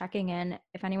and checking in.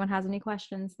 If anyone has any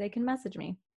questions, they can message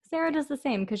me. Sarah does the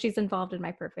same because she's involved in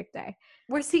my perfect day.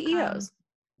 We're CEOs.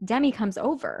 Demi comes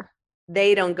over.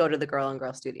 They don't go to the Girl on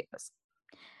Girl studios.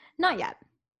 Not yet.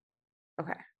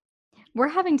 Okay. We're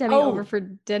having Demi over for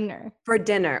dinner. For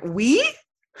dinner. We?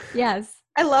 Yes.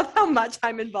 I love how much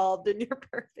I'm involved in your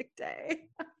perfect day.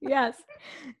 Yes.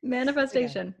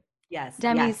 Manifestation. Okay. Yes.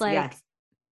 Demi's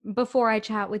before I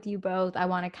chat with you both, I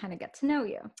want to kind of get to know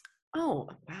you. Oh,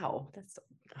 wow. That's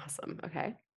awesome.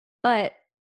 Okay. But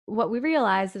what we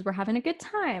realize is we're having a good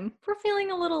time. We're feeling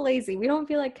a little lazy. We don't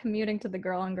feel like commuting to the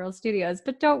Girl on Girl studios,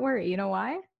 but don't worry. You know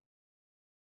why?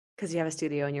 Because you have a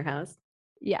studio in your house?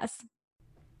 Yes.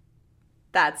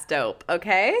 That's dope.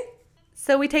 Okay.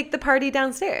 So we take the party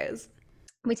downstairs.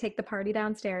 We take the party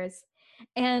downstairs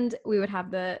and we would have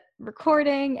the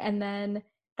recording, and then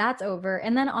that's over.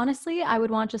 And then honestly, I would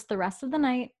want just the rest of the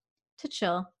night to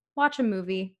chill, watch a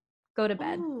movie, go to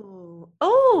bed.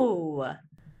 Oh.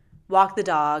 Walk the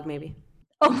dog, maybe.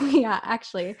 Oh, yeah.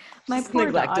 Actually, my poor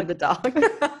neglected the dog.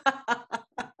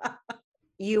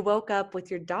 You woke up with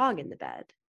your dog in the bed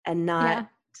and not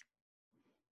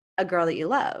a girl that you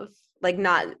love. Like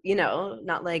not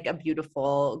like a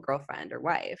beautiful girlfriend or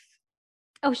wife.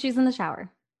 Oh, she's in the shower.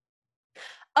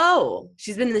 Oh,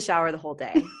 she's been in the shower the whole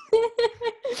day.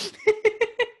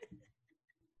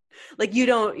 Like you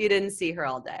didn't see her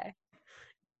all day.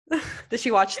 Did she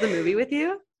watch the movie with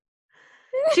you?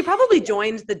 She probably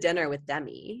joined the dinner with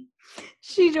Demi.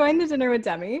 She joined the dinner with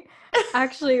Demi.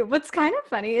 Actually, what's kind of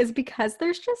funny is because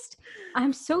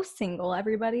I'm so single,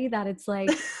 everybody, that it's like,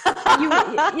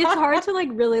 it's hard to like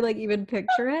really like even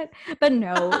picture it. But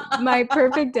no, my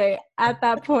perfect day at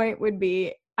that point would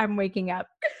be I'm waking up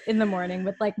in the morning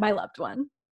with like my loved one.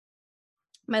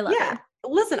 My lover. Yeah.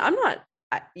 Listen,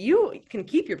 you can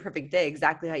keep your perfect day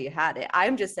exactly how you had it.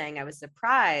 I'm just saying I was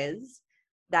surprised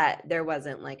that there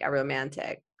wasn't like a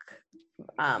romantic,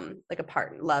 like a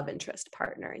love interest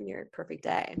partner in your perfect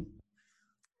day.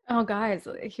 Oh, guys,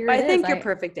 here but it I think your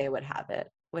perfect day would have it.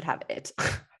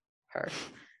 Her,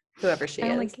 whoever she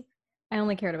is. I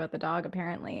only cared about the dog,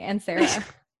 apparently, and Sarah.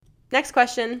 Next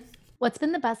question. What's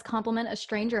been the best compliment a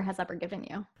stranger has ever given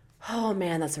you? Oh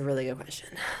man, that's a really good question.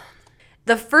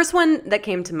 The first one that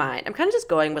came to mind, I'm kind of just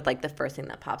going with like the first thing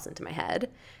that pops into my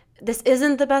head. This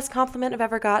isn't the best compliment I've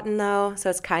ever gotten though, so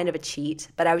it's kind of a cheat,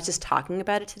 but I was just talking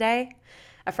about it today.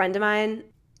 A friend of mine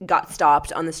got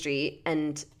stopped on the street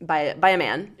and by a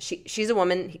man. She's a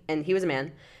woman and he was a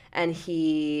man, and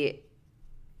he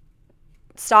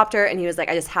stopped her and he was like,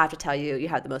 "I just have to tell you, you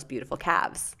have the most beautiful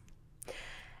calves."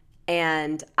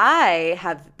 And I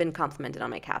have been complimented on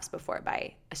my calves before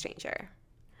by a stranger.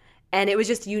 And it was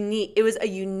just unique. It was a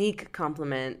unique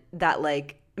compliment that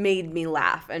like made me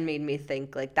laugh and made me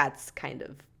think like that's kind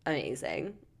of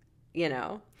amazing,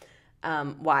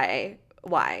 why,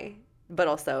 but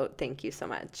also thank you so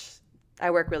much.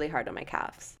 I work really hard on my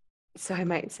calves. So I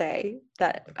might say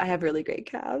that I have really great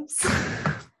calves.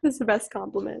 That's the best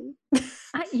compliment.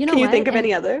 Can you think of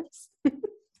any others?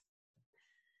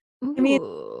 I mean,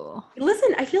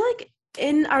 listen, I feel like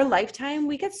in our lifetime,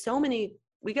 we get so many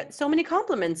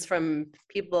compliments from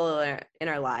people in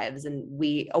our lives, and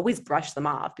we always brush them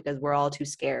off because we're all too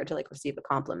scared to like receive a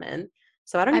compliment.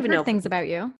 So I don't even know things about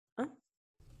you. Huh?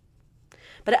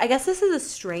 But I guess this is a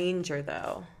stranger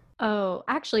though. Oh,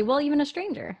 actually, well, even a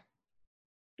stranger.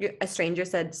 A stranger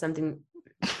said something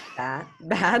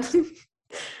bad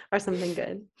or something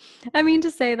good. I mean to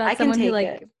say that someone who like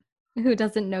it. who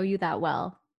doesn't know you that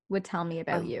well would tell me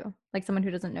about Oh, you. Like someone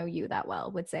who doesn't know you that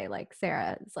well would say like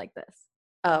Sarah is like this.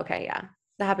 oh, okay, yeah.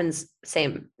 That happens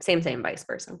same vice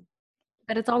versa.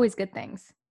 But it's always good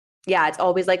things. Yeah, it's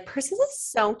always like Persis is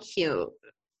so cute.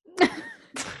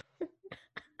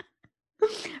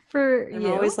 For I'm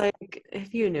always you, like,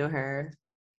 if you knew her.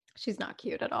 she's not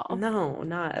cute at all. No,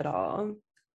 not at all.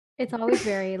 It's always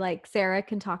very like Sarah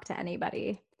can talk to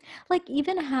anybody. Like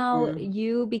even how Mm.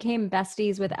 you became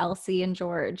besties with Elsie and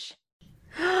George.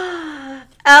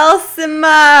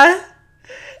 Elsima!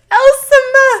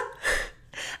 Elsima!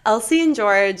 Elsie and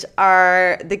George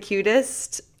are the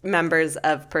cutest members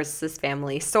of Persis'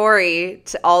 family. Sorry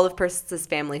to all of Persis'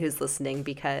 family who's listening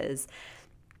because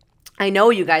I know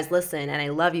you guys listen and I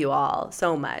love you all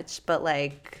so much. But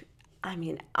like, I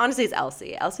mean, honestly, it's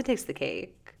Elsie. Elsie takes the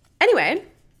cake. Anyway,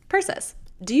 Persis,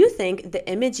 do you think the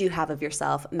image you have of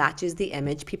yourself matches the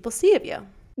image people see of you?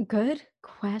 Good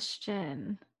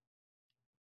question.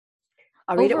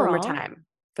 I'll read it one more Overall, time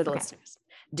for the okay. listeners.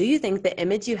 Do you think the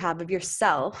image you have of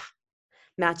yourself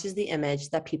matches the image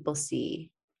that people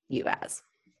see you as?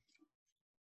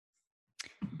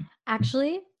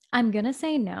 Actually, I'm gonna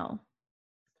say no.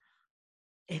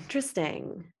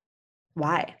 Interesting.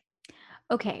 Why?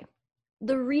 Okay.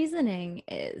 The reasoning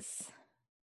is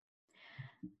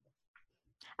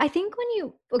I think when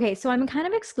you okay, so I'm kind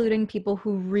of excluding people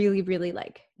who really, really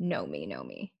like know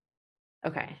me.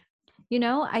 Okay. You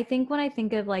know, I think when I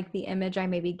think of like the image I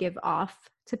maybe give off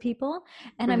to people,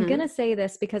 and I'm Mm-hmm. gonna say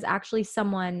this because actually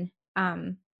someone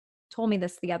told me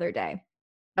this the other day,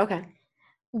 Okay.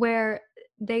 where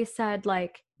they said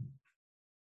like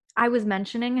I was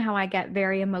mentioning how I get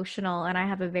very emotional and I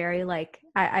have a very like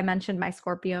I mentioned my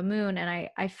Scorpio moon and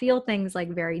I feel things like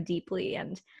very deeply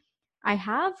and I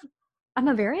have I'm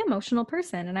a very emotional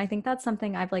person and I think that's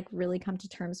something I've like really come to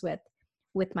terms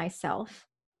with myself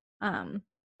um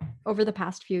over the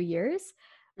past few years.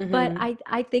 But Mm-hmm.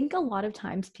 I think a lot of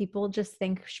times people just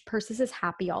think Persis is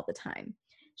happy all the time.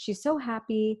 She's so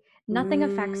happy, nothing Mm,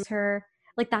 affects her.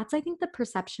 Like that's I think the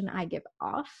perception I give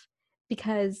off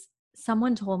because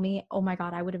someone told me, "Oh my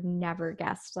god, I would have never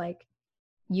guessed like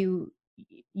you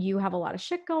you have a lot of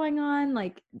shit going on.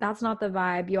 Like that's not the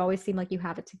vibe. You always seem like you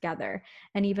have it together."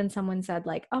 And even someone said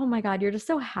like, "Oh my god, you're just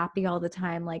so happy all the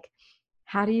time. Like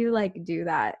how do you like do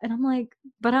that?" And I'm like,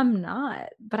 "But I'm not."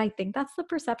 But I think that's the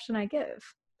perception I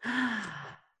give.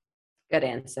 good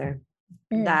answer.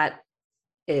 Mm. That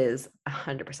is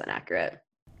 100% accurate.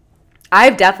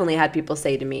 I've definitely had people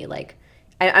say to me, like,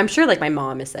 I'm sure, like, my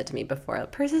mom has said to me before,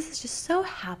 Persis is just so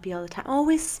happy all the time,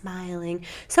 always smiling,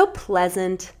 so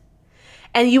pleasant.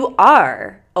 And you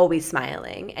are always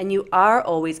smiling, and you are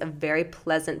always a very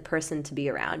pleasant person to be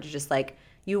around. You're just like,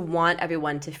 you want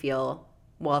everyone to feel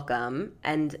welcome.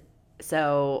 And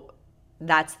so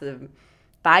that's the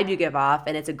vibe you give off,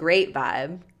 and it's a great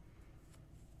vibe.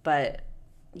 But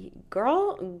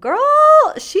girl,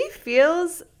 she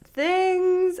feels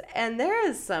things, and there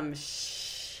is some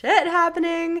shit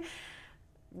happening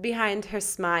behind her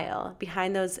smile,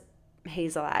 behind those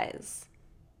hazel eyes.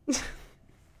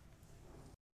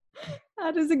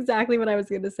 That is exactly what I was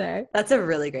going to say. That's a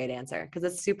really great answer because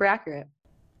it's super accurate.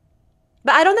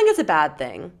 But I don't think it's a bad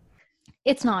thing.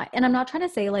 It's not. And I'm not trying to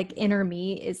say like inner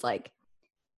me is like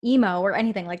emo or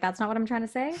anything. Like that's not what I'm trying to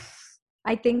say.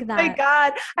 I think My that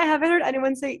God, I haven't heard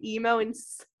anyone say emo in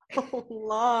so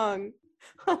long.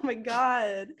 Oh my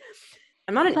God.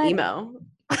 I'm not an but emo.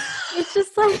 it's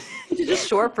just like It's just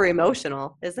short for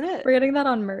emotional, isn't it? we're getting that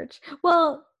on merch.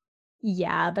 Well,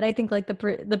 yeah, but I think like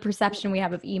the perception we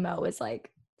have of emo is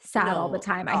like sad all the No,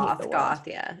 time. I hate the world. goth,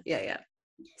 yeah, yeah, yeah.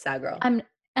 Sad girl. I'm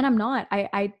and I'm not.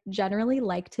 I generally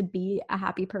like to be a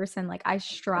happy person. Like I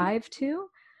strive to,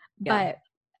 Yeah. but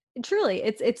truly,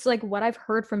 it's like what I've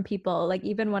heard from people, like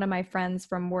even one of my friends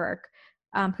from work,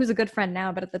 who's a good friend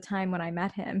now, but at the time when I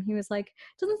met him, he was like,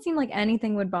 "Doesn't seem like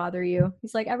anything would bother you."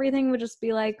 He's like, "Everything would just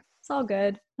be like, it's all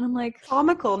good." And I'm like,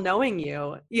 Comical knowing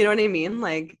you. You know what I mean?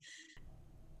 Like,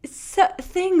 so,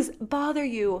 things bother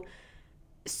you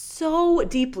so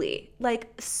deeply,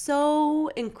 like so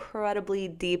incredibly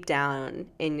deep down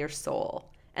in your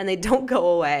soul, and they don't go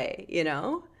away, you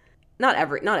know? Not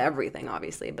everything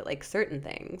obviously, but like certain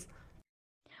things.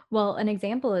 well, an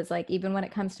example is like even when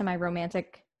it comes to my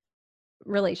romantic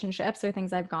relationships or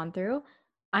things I've gone through,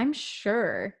 I'm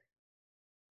sure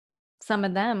some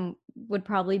of them would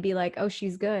probably be like, "Oh,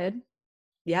 she's good."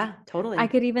 Yeah, I totally.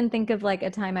 could even think of like a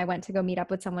time I went to go meet up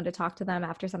with someone to talk to them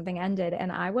after something ended,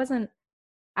 and I was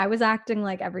acting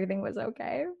like everything was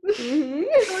okay. Hmm.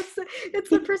 So it's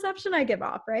the perception I give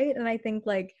off, right? And I think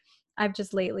like I've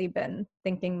just lately been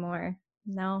thinking more,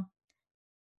 no,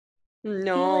 Feel it.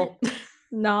 No.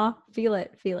 Nah, feel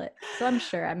it, feel it. So I'm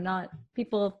sure I'm not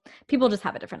people just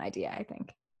have a different idea, I think.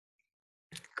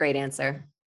 Great answer.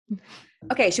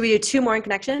 Okay, should we do two more in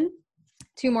connection?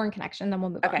 Two more in connection, then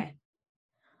we'll move on. Okay.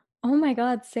 Oh my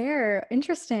God, Sarah,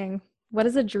 interesting. What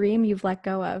is a dream you've let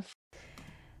go of?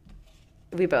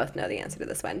 We both know the answer to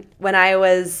this one. When I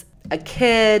was a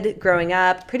kid growing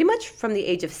up, pretty much from the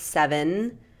age of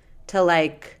 7 to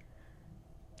like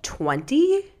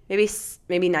 20,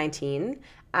 maybe 19,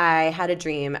 I had a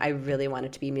dream. I really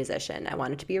wanted to be a musician. I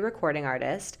wanted to be a recording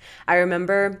artist. I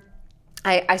remember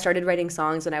I started writing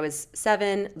songs when I was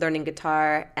 7, learning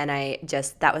guitar, and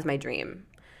that was my dream.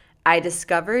 I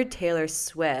discovered Taylor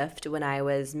Swift when I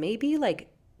was maybe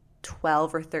like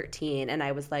 12 or 13, and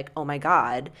I was like, oh my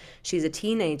God, she's a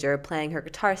teenager playing her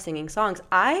guitar, singing songs.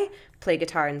 I play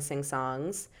guitar and sing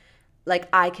songs. Like,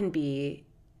 I can be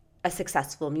a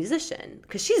successful musician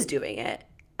because she's doing it.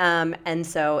 And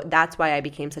so that's why I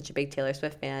became such a big Taylor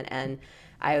Swift fan. And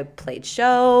I played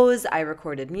shows, I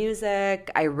recorded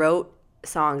music, I wrote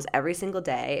songs every single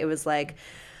day. It was like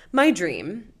my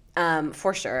dream,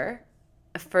 for sure,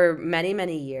 for many,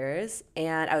 many years.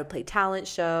 And I would play talent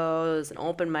shows and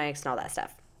open mics and all that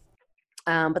stuff.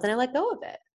 But then I let go of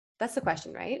it. That's the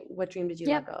question, right? What dream did you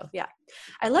let Yep. go of? Yeah.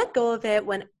 I let go of it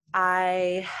when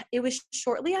it was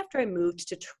shortly after I moved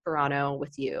to Toronto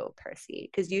with you,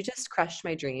 Percy, because you just crushed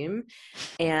my dream.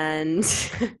 And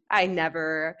I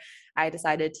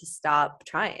decided to stop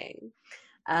trying.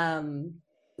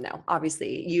 No,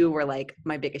 obviously you were like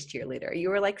my biggest cheerleader.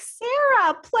 You were like,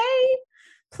 Sarah,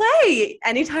 play.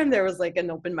 Anytime there was like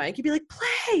an open mic, you'd be like,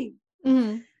 play.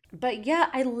 Mm-hmm. But yeah,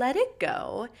 I let it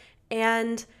go.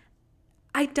 And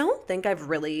I don't think I've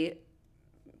really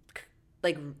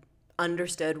like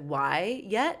understood why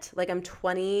yet. Like, I'm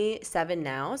 27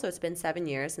 now, so it's been 7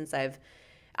 years since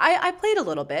I played a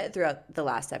little bit throughout the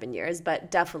last 7 years,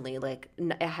 but definitely like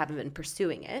I haven't been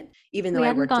pursuing it, even though We I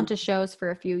hadn't worked gone in. to shows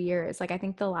for a few years. Like I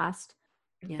think it would have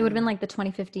Yeah, been like the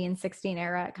 2015-16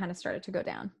 era, it kind of started to go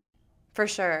down. for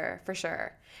sure, for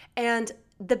sure. And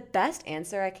the best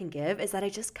answer I can give is that I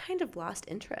just kind of lost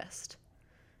interest.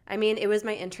 I mean, it was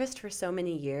my interest for so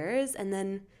many years, and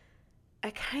then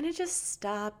I kind of just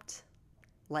stopped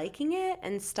liking it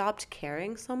and stopped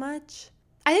caring so much.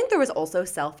 I think there was also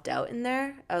self doubt in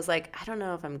there. I was like, I don't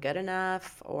know if I'm good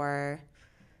enough, or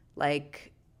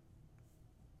like,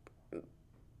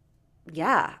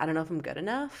 yeah, I don't know if I'm good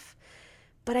enough.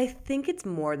 But I think it's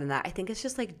more than that. I think it's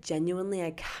just like genuinely,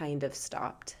 I kind of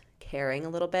stopped caring a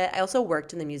little bit. I also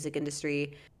worked in the music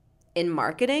industry in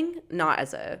marketing, not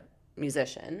as a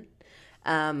musician.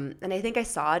 And I think I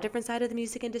saw a different side of the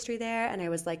music industry there. And I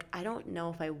was like, I don't know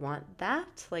if I want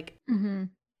that. Like, Mm-hmm.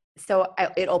 so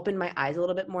it opened my eyes a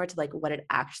little bit more to like what it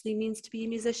actually means to be a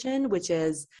musician, which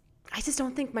is I just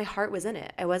don't think my heart was in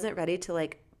it. I wasn't ready to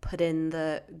like put in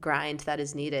the grind that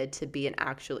is needed to be an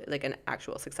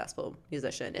actual successful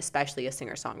musician, especially a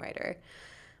singer-songwriter,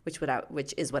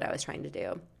 which is what I was trying to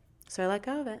do. So I let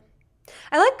go of it.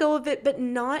 I let go of it, but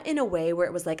not in a way where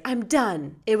it was like, I'm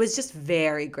done. It was just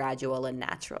very gradual and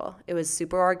natural. It was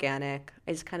super organic.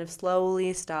 I just kind of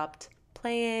slowly stopped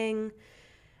playing.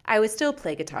 I would still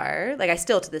play guitar. Like, I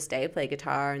still to this day play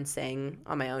guitar and sing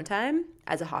on my own time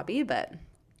as a hobby, but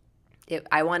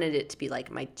I wanted it to be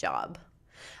like my job.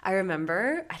 I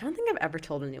remember, I don't think I've ever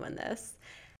told anyone this.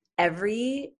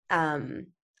 Every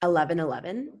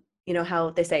 11/11, you know how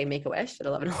they say make a wish at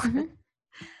 11/11? Mm-hmm.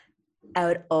 I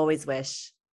would always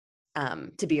wish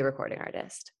to be a recording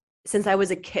artist. Since I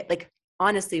was a kid, like,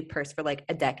 honestly, for like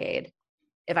a decade,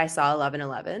 if I saw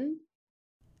 11/11,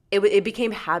 it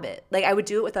became habit. Like, I would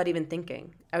do it without even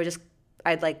thinking.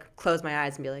 I'd like close my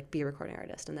eyes and be like, be a recording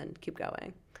artist, and then keep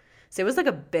going. So it was like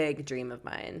a big dream of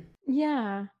mine.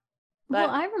 Yeah. Well,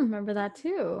 But I remember that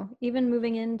too. Even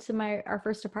moving into our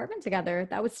first apartment together,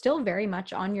 that was still very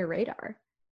much on your radar.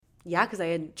 yeah, because I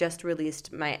had just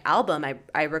released my album.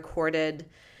 I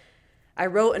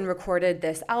wrote and recorded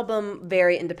this album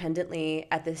very independently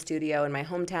at the studio in my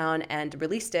hometown and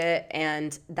released it.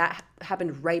 And that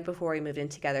happened right before we moved in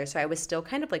together. So I was still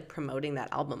kind of like promoting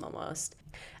that album almost.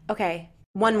 Okay,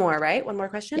 one more, right? One more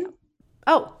question? Yeah.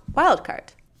 Oh, wild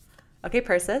card. Okay,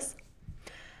 Persis.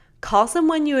 Call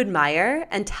someone you admire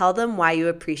and tell them why you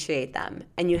appreciate them.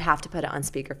 And you have to put it on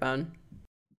speakerphone.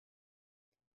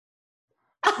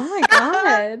 Oh my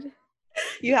God.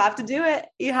 You have to do it.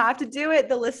 You have to do it.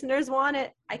 The listeners want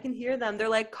it. I can hear them. They're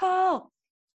like, call.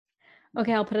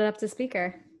 Okay, I'll put it up to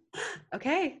speaker.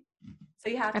 Okay. So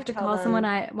you have I have to to tell call them someone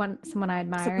I admire. someone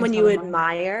and you tell them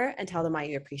admire and tell them why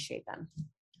you appreciate them.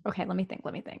 Okay, let me think.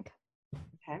 Let me think.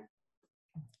 Okay.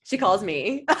 She calls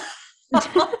me.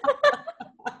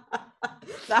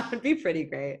 That would be pretty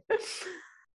great.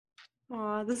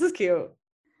 Aw, this is cute.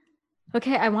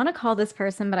 Okay, I want to call this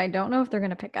person, but I don't know if they're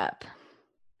going to pick up.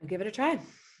 I'll give it a try.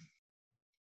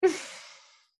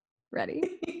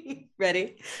 Ready?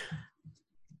 Ready?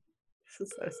 This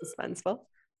is so suspenseful.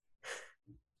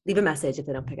 Leave a message if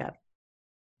they don't pick up.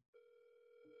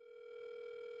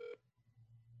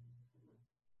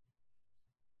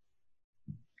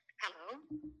 Hello.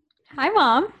 Hi,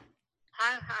 Mom.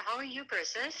 Hi, how are you,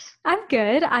 Persis? I'm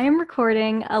good. I am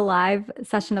recording a live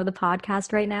session of the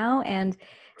podcast right now, and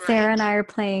Sarah and I are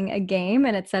playing a game,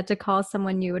 and it's set to call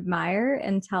someone you admire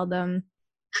and tell them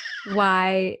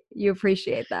why you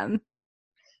appreciate them.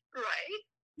 Right.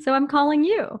 So I'm calling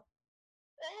you.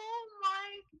 Oh my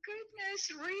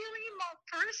goodness, really, my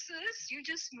Persis? You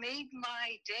just made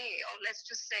my day. Or let's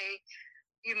just say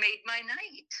you made my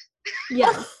night.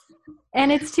 Yes.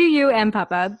 And it's to you and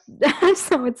Papa.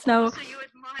 So it's no. So you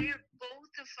admire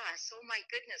both of us. Oh my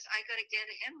goodness, I gotta get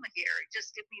him here.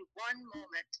 Just give me one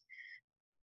moment.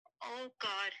 Oh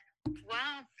God.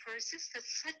 Wow, Persis,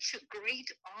 that's such a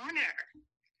great honor.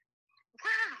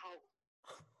 Wow.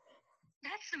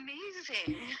 That's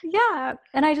amazing. Yeah.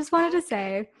 And I just wanted to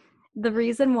say the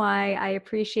reason why I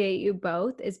appreciate you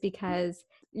both is because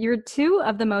you're two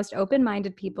of the most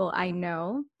open-minded people I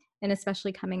know, and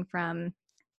especially coming from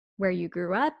where you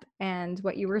grew up and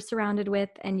what you were surrounded with,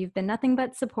 and you've been nothing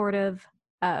but supportive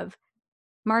of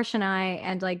Marsh and I,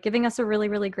 and like giving us a really,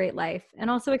 really great life, and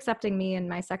also accepting me and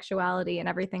my sexuality and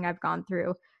everything I've gone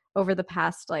through over the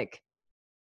past, like,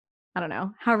 I don't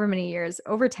know, however many years,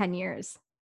 over 10 years.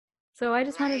 So I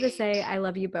just wanted to say I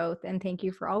love you both and thank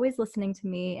you for always listening to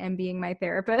me and being my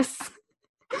therapist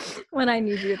when I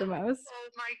need you the most. Oh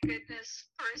my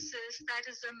goodness, Persis, that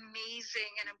is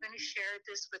amazing. And I'm going to share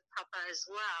this with Papa as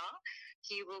well.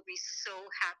 He will be so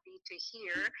happy to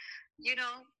hear. You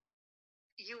know,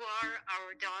 you are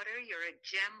our daughter. You're a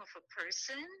gem of a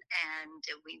person, and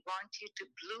we want you to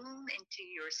bloom into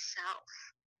yourself,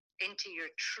 into your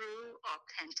true,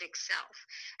 authentic self.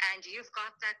 And you've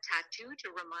got that tattoo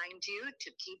to remind you to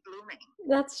keep blooming.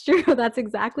 That's true. That's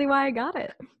exactly why I got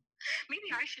it. Maybe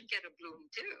I should get a bloom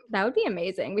too. That would be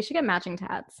amazing. We should get matching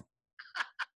tats.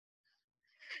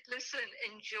 Listen,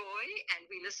 enjoy, and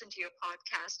we listen to your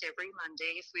podcast every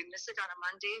Monday. If we miss it on a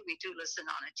Monday, we do listen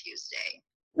on a Tuesday.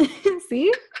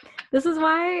 See? This is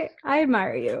why I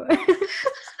admire you.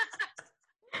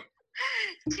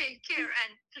 Take care,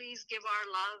 and please give our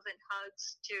love and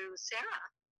hugs to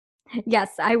Sarah. Yes,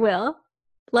 I will.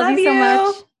 Love you so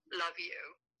much. Love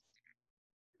you.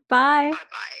 Bye.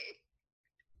 Bye-bye.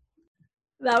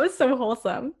 That was so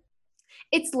wholesome.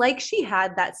 It's like she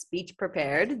had that speech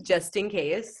prepared just in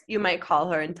case you might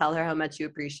call her and tell her how much you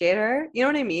appreciate her. You know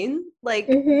what I mean? Like,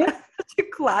 that's such a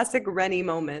classic Rennie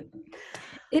moment.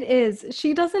 It is.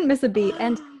 She doesn't miss a beat.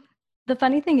 And the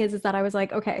funny thing is that I was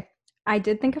like, okay, I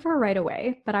did think of her right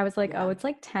away, but I was like, oh, it's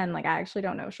like 10. Like, I actually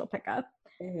don't know if she'll pick up.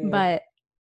 But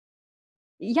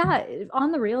yeah,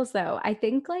 on the reels though, I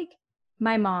think like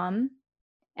my mom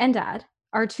and dad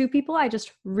are two people I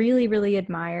just really, really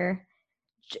admire.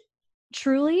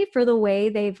 Truly, for the way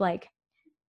they've like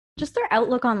just their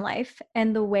outlook on life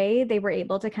and the way they were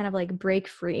able to kind of like break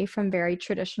free from very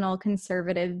traditional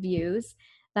conservative views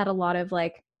that a lot of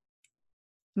like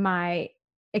my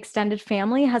extended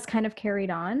family has kind of carried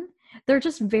on. They're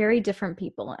just very different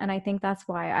people, and I think that's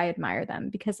why I admire them,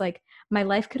 because like my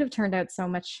life could have turned out so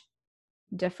much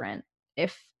different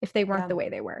if they weren't the way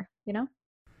they were, you know?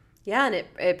 Yeah, and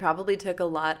it probably took a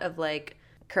lot of like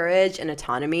courage and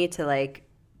autonomy to like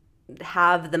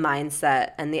have the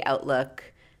mindset and the outlook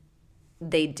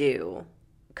they do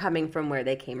coming from where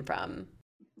they came from.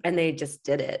 And they just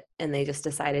did it, and they just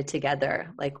decided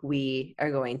together, like, we are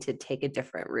going to take a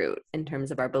different route in terms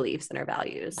of our beliefs and our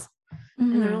values.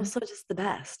 And they're also just the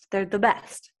best. They're the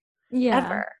best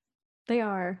ever. They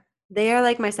are. They are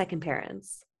like my second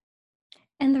parents.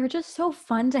 And they're just so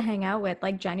fun to hang out with.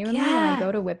 Like, genuinely, when I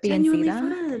go to Whitby and see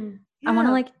them, I want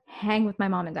to like hang with my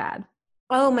mom and dad.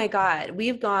 Oh my God.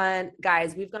 We've gone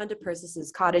to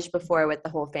Persis's cottage before with the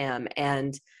whole fam,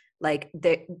 and like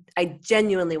I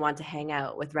genuinely want to hang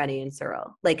out with Rennie and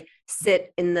Cyril. Like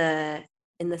sit in the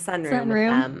sunroom with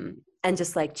them and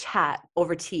just like chat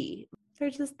over tea.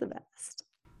 They're just the best.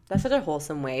 That's such a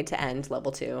wholesome way to end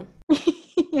level 2.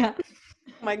 Yeah.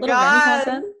 Oh my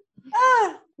God.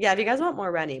 Yeah, if you guys want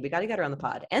more Rennie, we got to get her on the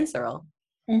pod. And Cyril.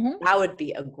 That would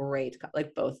be a great,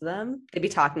 like both of them. They'd be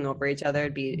talking over each other.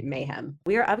 It'd be mayhem.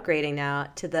 We are upgrading now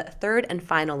to the third and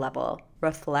final level,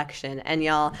 reflection. And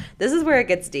y'all, this is where it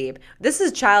gets deep. This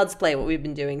is child's play, what we've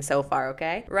been doing so far,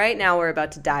 okay? Right now, we're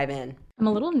about to dive in. I'm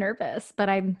a little nervous, but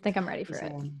I think I'm ready for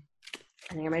it.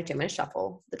 I think I'm gonna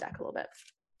shuffle the deck a little bit.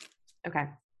 Okay.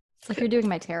 It's like you're doing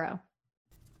my tarot.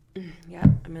 Yeah,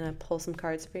 I'm gonna pull some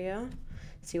cards for you,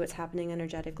 see what's happening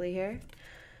energetically here.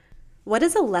 What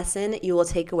is a lesson you will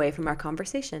take away from our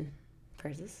conversation,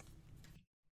 Persis?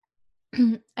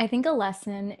 I think a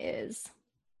lesson is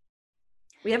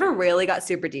We haven't really got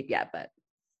super deep yet, but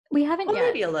we haven't yet.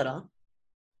 Maybe a little.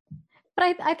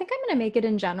 But I think I'm going to make it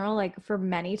in general, like for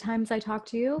many times I talk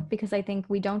to you, because I think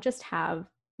we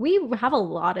have a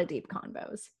lot of deep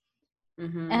convos.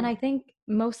 Mm-hmm. And I think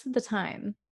most of the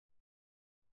time,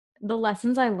 the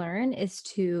lessons I learn is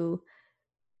to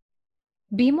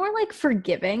be more like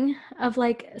forgiving of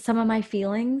like some of my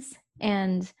feelings,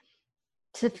 and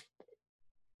to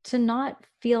not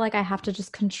feel like I have to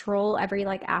just control every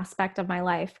like aspect of my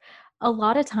life. A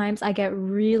lot of times I get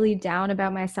really down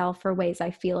about myself for ways I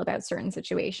feel about certain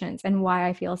situations and why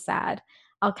I feel sad.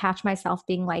 I'll catch myself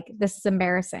being like, this is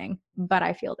embarrassing, but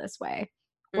I feel this way.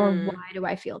 Or why do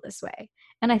I feel this way?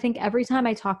 And I think every time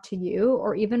I talk to you,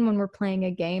 or even when we're playing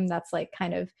a game that's like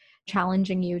kind of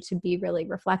challenging you to be really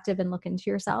reflective and look into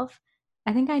yourself,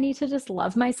 I think I need to just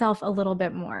love myself a little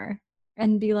bit more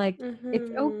and be like,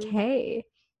 it's okay.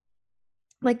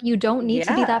 Like, you don't need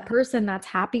to be that person that's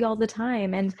happy all the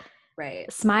time and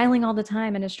smiling all the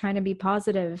time and is trying to be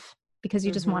positive because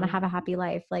you just want to have a happy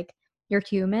life. Like, you're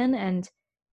human and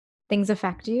things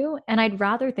affect you, and I'd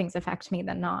rather things affect me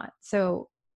than not. So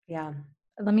yeah,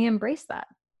 let me embrace that.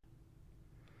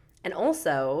 And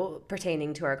also,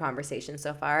 pertaining to our conversation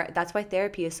so far, that's why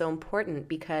therapy is so important,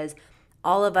 because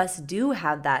all of us do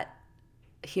have that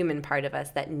human part of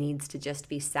us that needs to just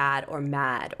be sad or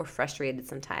mad or frustrated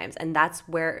sometimes. And that's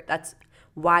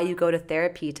why you go to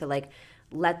therapy, to like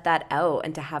let that out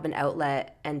and to have an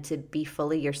outlet and to be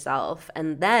fully yourself,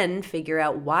 and then figure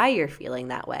out why you're feeling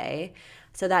that way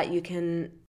so that you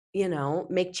can,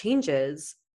 make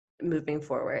changes moving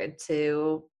forward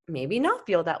to maybe not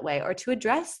feel that way, or to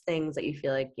address things that you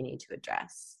feel like you need to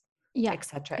address. Yeah,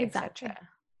 etc. exactly. etc.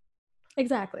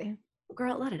 Exactly.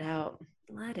 Girl, let it out.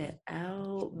 Let it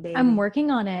out, baby. I'm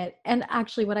working on it. And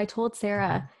actually, what I told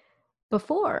Sarah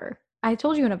before, I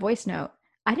told you in a voice note,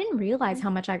 I didn't realize how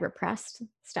much I repressed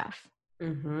stuff.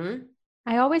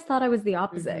 I always thought I was the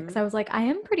opposite, because I was like, I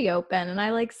am pretty open and I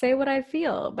like say what I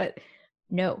feel, but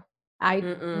no, I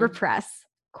repress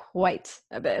quite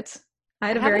a bit. I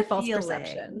had a very false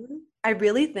perception. I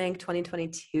really think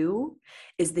 2022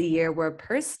 is the year where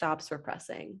Purse stops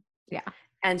repressing. Yeah.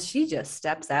 And she just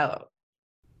steps out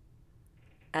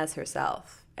as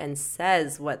herself and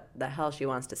says what the hell she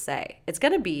wants to say. It's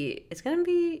gonna be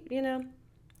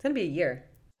a year.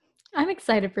 I'm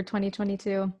excited for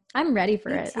 2022. I'm ready for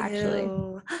it, actually.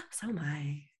 So am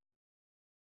I.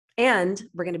 And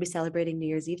we're gonna be celebrating New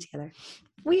Year's Eve together.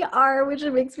 We are, which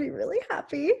makes me really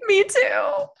happy. Me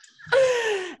too.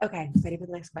 Okay, ready for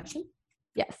the next question?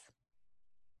 Yes.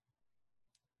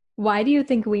 Why do you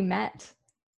think we met?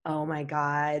 Oh my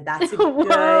God, that's a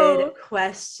good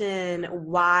question.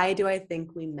 Why do I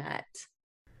think we met?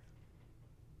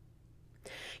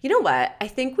 You know what? I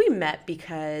think we met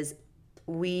because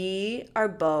we are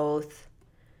both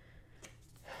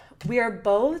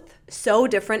so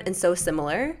different and so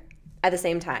similar at the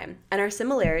same time. And our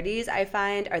similarities, I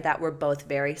find, are that we're both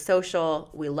very social.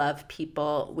 We love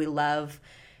people. We love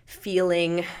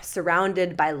feeling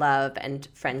surrounded by love and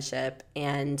friendship.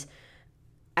 And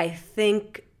I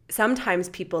think sometimes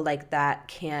people like that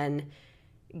can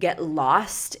get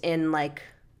lost in like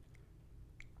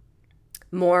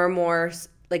more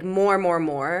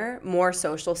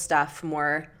social stuff,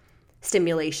 more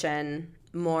stimulation,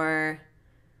 more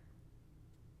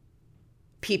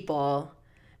people,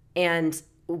 and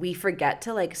we forget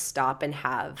to like stop and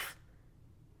have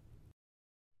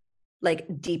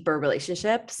like deeper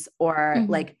relationships, or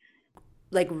like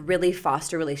really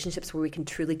foster relationships where we can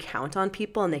truly count on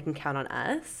people and they can count on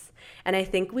us. And I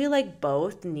think we like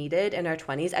both needed in our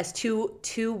 20s, as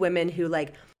two women who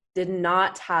like did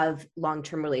not have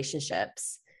long-term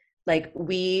relationships. Like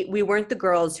we weren't the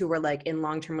girls who were like in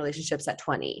long-term relationships at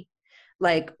 20.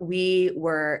 Like we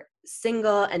were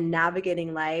single and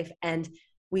navigating life, and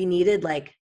we needed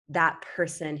like that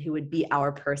person who would be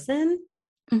our person.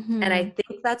 And I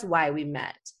think that's why we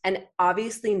met. And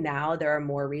obviously now there are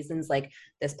more reasons, like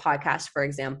this podcast, for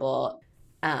example.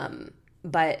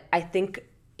 But I think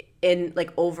in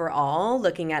like overall,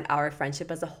 looking at our friendship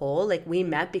as a whole, like we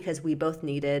met because we both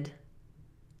needed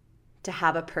to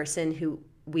have a person who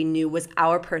we knew was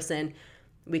our person.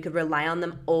 We could rely on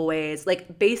them always.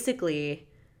 Like basically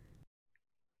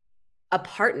a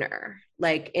partner,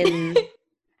 like in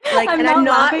like, I'm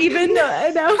not even, no, I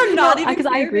know. I'm not even, because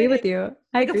I agree with you.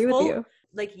 I agree with you.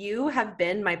 like you have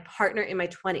been my partner in my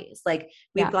 20s. Like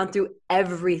we've Yeah. gone through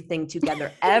everything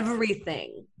together,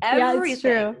 everything. Yeah, it's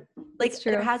true. Like It's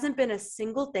there true. hasn't been a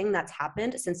single thing that's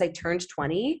happened since I turned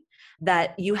 20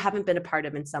 that you haven't been a part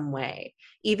of in some way.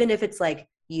 Even if it's like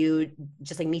you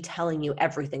just like me telling you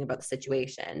everything about the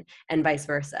situation and vice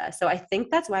versa. So I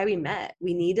think that's why we met.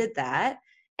 We needed that.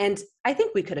 And I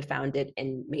think we could have found it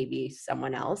in maybe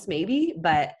someone else, maybe,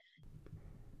 but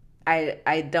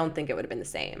I don't think it would have been the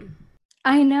same.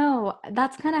 I know.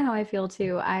 That's kind of how I feel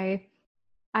too. I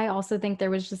also think there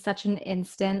was just such an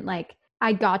instant like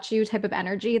I got you type of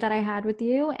energy that I had with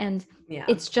you, and Yeah.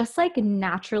 it's just like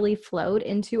naturally flowed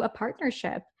into a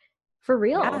partnership for Yeah.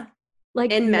 real.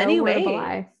 Like In no many word of a ways.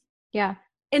 lie. Yeah.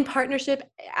 In partnership,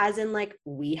 as in like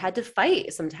we had to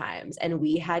fight sometimes and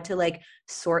we had to like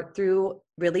sort through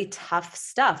really tough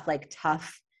stuff, like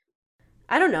tough,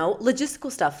 I don't know, logistical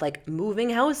stuff like moving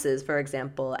houses, for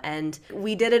example. And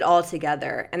we did it all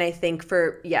together. And I think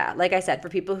yeah, like I said, for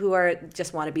people who are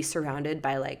just want to be surrounded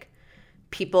by like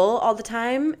people all the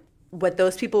time, what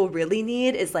those people really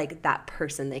need is like that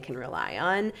person they can rely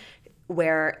on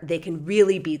where they can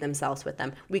really be themselves with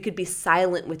them. We could be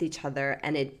silent with each other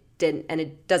and it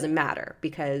doesn't matter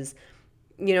because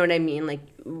you know what I mean? Like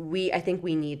I think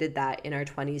we needed that in our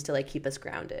 20s to like keep us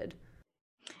grounded.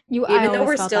 I Even though always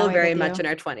we're felt that still way very with much you. in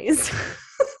our 20s.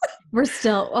 We're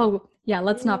still, oh yeah,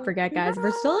 let's not forget, guys.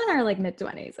 We're still in our like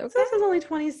mid-20s, okay? So this is only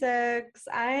 26.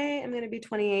 I am going to be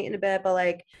 28 in a bit, but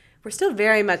like we're still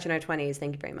very much in our 20s.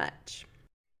 Thank you very much.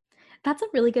 That's a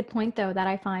really good point though, that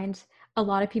I find a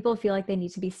lot of people feel like they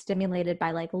need to be stimulated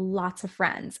by like lots of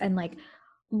friends and like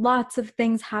lots of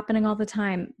things happening all the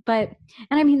time. But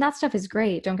and I mean that stuff is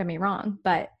great, don't get me wrong,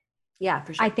 but Yeah,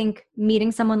 for sure. I think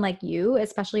meeting someone like you,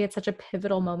 especially at such a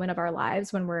pivotal moment of our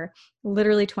lives when we're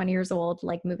literally 20 years old,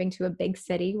 like moving to a big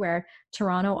city where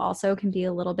Toronto also can be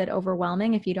a little bit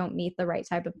overwhelming if you don't meet the right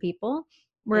type of people.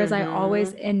 Whereas I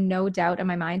always, in no doubt in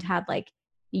my mind, had like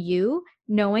you,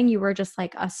 knowing you were just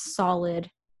like a solid,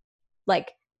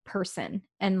 like person.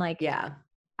 And like, Yeah.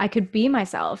 I could be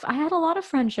myself. I had a lot of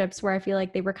friendships where I feel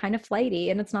like they were kind of flighty.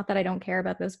 And it's not that I don't care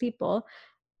about those people,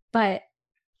 but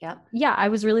Yep. yeah, I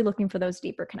was really looking for those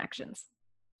deeper connections.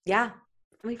 Yeah.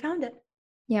 We found it.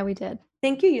 Yeah, we did.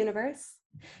 Thank you, universe.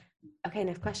 Okay,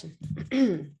 next question.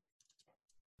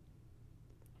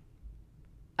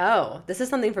 Oh, this is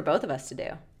something for both of us to do.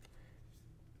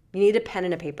 You need a pen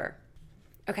and a paper.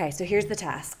 Okay, so here's the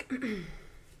task.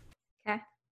 Okay.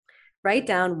 Write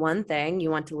down one thing you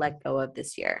want to let go of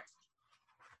this year.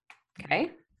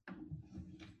 Okay.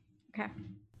 Okay.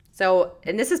 So,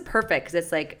 and this is perfect because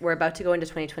it's like we're about to go into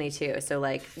 2022. So,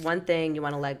 like, one thing you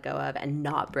want to let go of and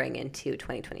not bring into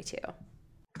 2022.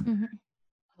 Mm-hmm.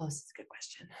 Oh, this is a good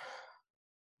question.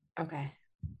 Okay.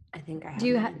 I think I have.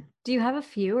 Do you have a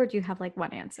few, or do you have like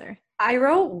one answer? I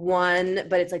wrote one,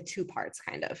 but it's like two parts,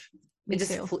 kind of. Me It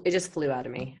too. it just flew out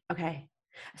of me. Okay.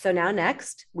 So now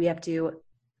next we have to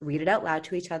read it out loud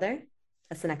to each other.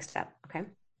 That's the next step. Okay.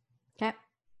 Okay.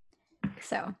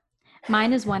 So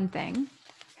mine is one thing.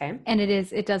 Okay. And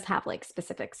it does have like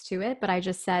specifics to it, but I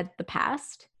just said the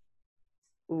past.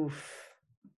 Oof.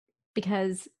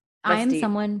 Because That's I am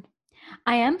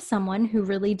deep. someone who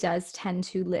really does tend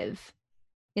to live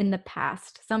in the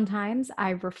past. Sometimes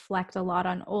I reflect a lot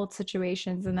on old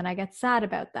situations and then I get sad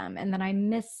about them and then I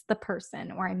miss the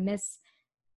person or I miss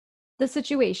the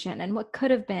situation and what could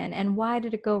have been and why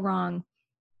did it go wrong,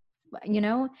 you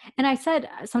know? And I said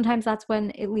sometimes that's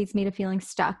when it leads me to feeling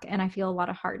stuck and I feel a lot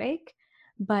of heartache.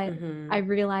 But I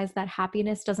realize that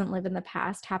happiness doesn't live in the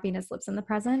past. Happiness lives in the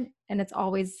present, and it's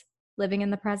always living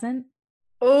in the present.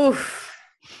 Oof.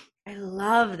 I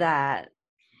love that.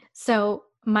 So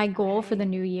my goal for the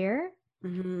new year,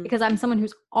 Mm-hmm. because I'm someone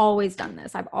who's always done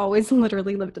this. I've always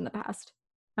literally lived in the past.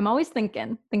 I'm always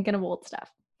thinking of old stuff.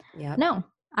 Yeah. No,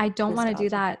 I don't want to do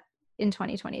Nostalgia. that in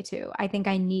 2022. I think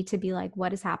I need to be like,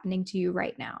 what is happening to you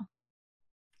right now?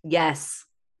 Yes.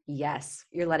 Yes.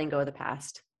 You're letting go of the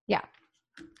past. Yeah.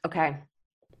 Okay.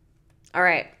 All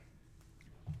right.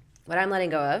 What I'm letting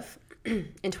go of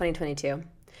in 2022.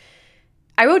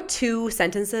 I wrote two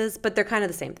sentences, but they're kind of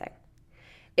the same thing.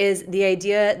 Is the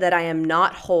idea that I am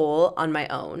not whole on my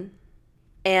own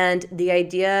and the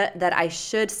idea that I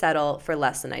should settle for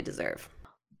less than I deserve.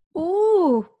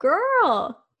 Ooh,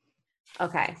 girl.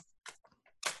 Okay.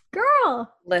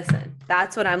 Girl. Listen,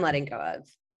 that's what I'm letting go of.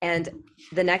 And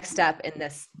the next step in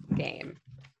this game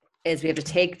is we have to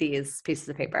take these pieces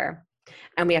of paper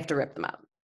and we have to rip them up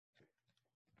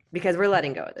because we're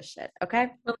letting go of this shit. Okay.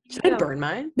 Should I burn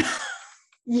mine?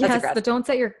 Yes, aggressive. but don't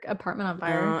set your apartment on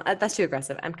fire. That's too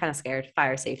aggressive. I'm kind of scared.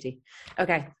 Fire safety.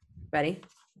 Okay. Ready?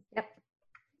 Yep.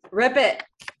 Rip it.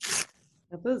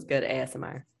 That was good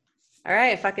ASMR. All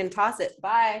right, fucking toss it.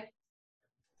 Bye.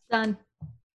 Done.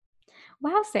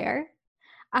 Wow, Sarah.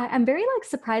 I'm very like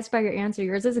surprised by your answer.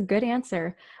 Yours is a good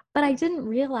answer, but I didn't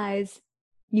realize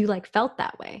you like felt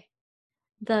that way.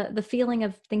 The feeling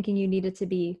of thinking you needed to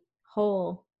be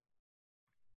whole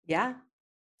Yeah.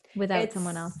 without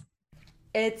someone It's else.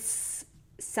 it's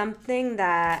something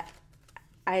that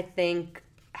I think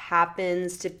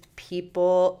happens to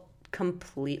people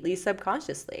completely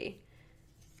subconsciously.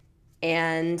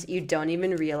 And you don't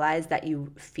even realize that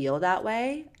you feel that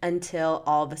way until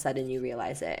all of a sudden you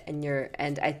realize it.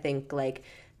 And I think like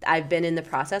I've been in the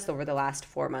process over the last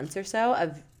 4 months or so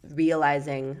of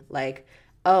realizing like,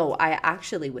 oh, I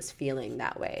actually was feeling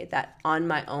that way, that on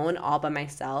my own, all by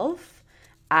myself,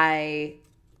 I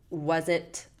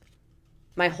wasn't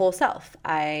my whole self.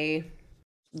 I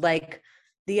like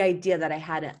the idea that I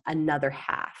had another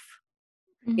half.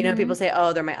 You know, people Mhm. say,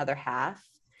 oh, they're my other half.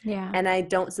 Yeah. And I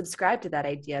don't subscribe to that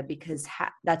idea because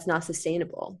that's not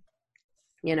sustainable.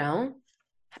 You know,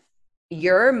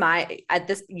 you're my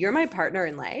partner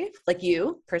in life, like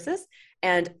you, Persis,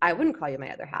 and I wouldn't call you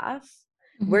my other half.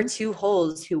 We're Mhm. two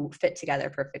wholes who fit together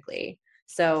perfectly.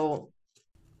 So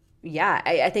yeah,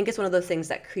 I think it's one of those things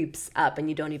that creeps up and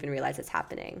you don't even realize it's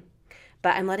happening.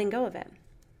 But I'm letting go of it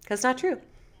because it's not true.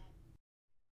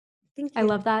 Thank I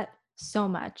love you. that so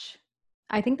much.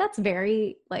 I think that's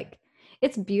very like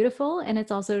it's beautiful and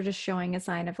it's also just showing a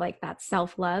sign of like that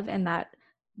self-love and that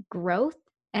growth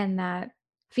and that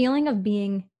feeling of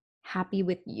being happy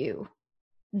with you,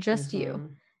 just you.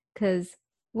 Mm-hmm. Cuz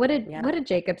what Yeah. did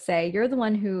Jacob say? You're the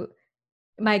one who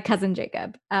my cousin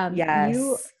Jacob. You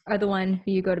Yes. are the one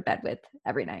who you go to bed with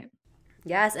every night.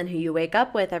 Yes, and who you wake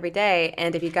up with every day.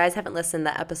 And if you guys haven't listened,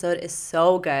 the episode is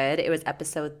so good. It was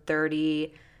episode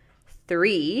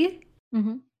 33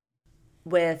 Mhm.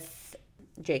 with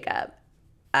Jacob,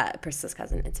 Priscilla's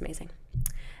cousin. It's amazing.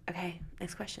 Okay,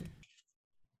 next question.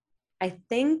 I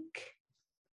think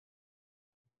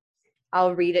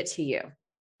I'll read it to you.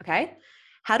 Okay.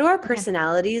 How do our Okay.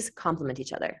 personalities complement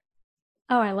each other?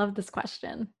 Oh, I love this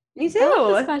question. Me I love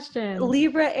this too. question.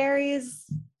 Libra, Aries,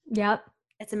 Yep.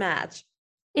 it's a match.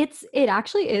 It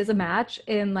actually is a match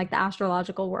in like the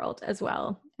astrological world as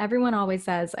well. Everyone always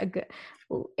says a good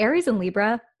Aries and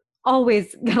Libra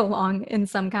always get along in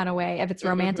some kind of way. If it's Mm-hmm.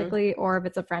 romantically or if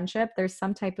it's a friendship, there's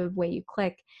some type of way you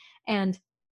click. And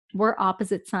we're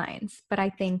opposite signs. But I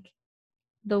think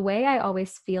the way I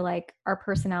always feel like our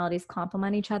personalities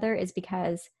complement each other is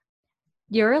because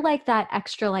you're like that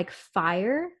extra like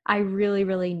fire I really,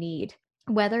 really need.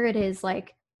 Whether it is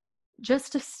like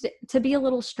just to be a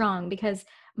little strong because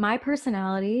my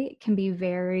personality can be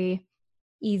very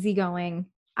easygoing.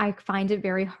 I find it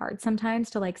very hard sometimes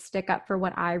to like stick up for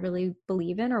what I really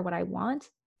believe in or what I want.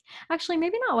 Actually,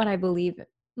 maybe not what I believe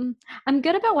in. I'm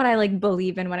good about what I like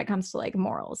believe in when it comes to like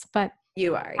morals, but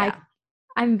You are, I yeah.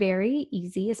 I'm very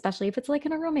easy, especially if it's like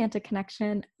in a romantic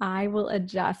connection. I will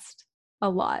adjust a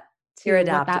lot You're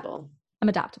to what that adaptable. I'm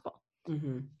adaptable,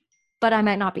 Mm-hmm. but I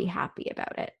might not be happy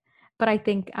about it. But I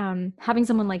think having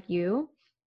someone like you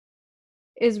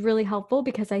is really helpful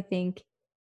because I think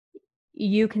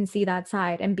you can see that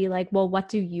side and be like, well, what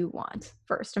do you want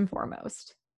first and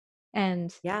foremost?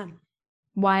 And Yeah.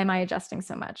 why am I adjusting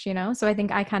so much? You know? So I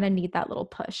think I kind of need that little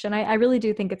push. And I really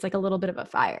do think it's like a little bit of a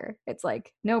fire. It's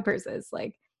like, no, Purses,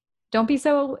 like, don't be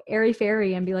so airy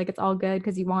fairy and be like, it's all good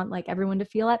because you want like everyone to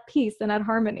feel at peace and at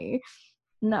harmony.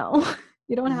 No,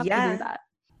 you don't have to do Yeah. that.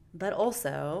 But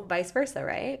also vice versa,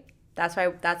 right? That's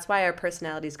why our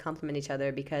personalities complement each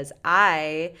other because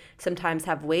I sometimes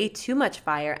have way too much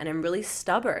fire and I'm really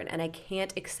stubborn and I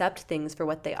can't accept things for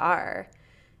what they are.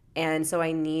 And so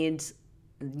I need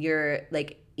your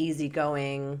like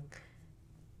easygoing,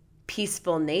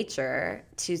 peaceful nature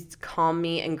to calm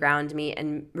me and ground me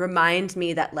and remind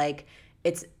me that like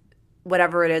it's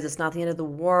whatever it is, it's not the end of the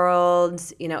world,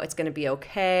 it's going to be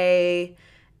okay.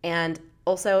 And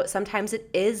also sometimes it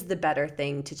is the better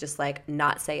thing to just like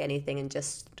not say anything and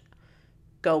just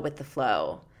go with the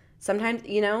flow. Sometimes,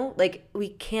 like we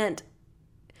can't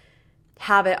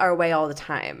have it our way all the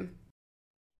time.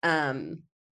 Um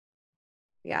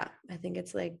yeah, I think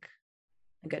it's like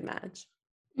a good match.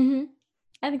 Mm-hmm.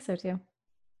 I think so too.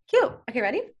 Cute. Okay,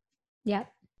 ready?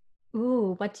 Yep.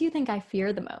 Ooh, what do you think I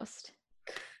fear the most?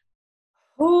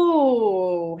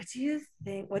 Oh, what do you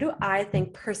think? What do I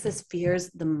think Persis fears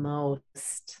the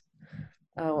most?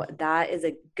 Oh, that is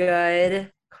a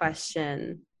good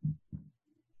question.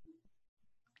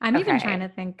 I'm even trying Okay.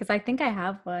 to think because I think I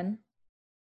have one.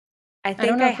 I I don't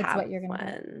think know I if it's have what you're going to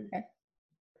one. get.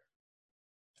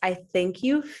 I think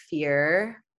you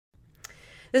fear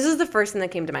This is the first thing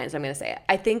that came to mind, so I'm going to say it.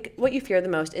 I think what you fear the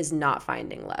most is not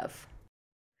finding love.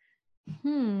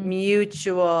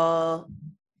 Mutual,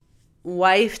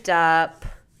 wifed up,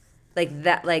 like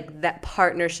that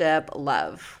partnership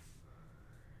love.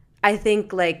 I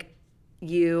think like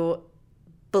you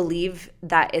believe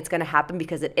that it's going to happen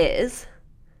because it is.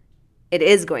 It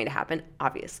is going to happen,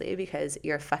 obviously, because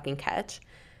you're a fucking catch.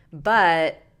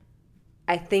 But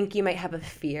I think you might have a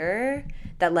fear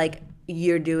that like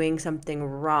you're doing something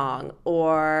wrong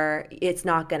or it's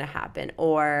not going to happen,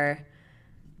 or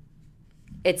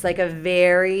it's like a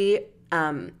very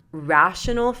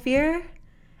rational fear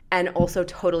and also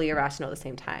totally irrational at the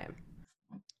same time.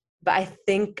 But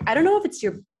I don't know if it's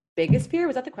your biggest fear.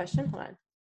 Was that the question? Hold on.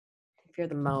 Fear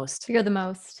the most. Fear the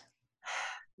most.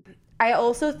 I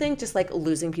also think just like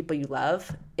losing people you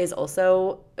love is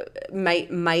also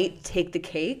might take the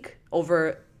cake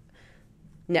over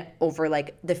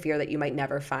like the fear that you might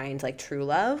never find like true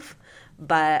love,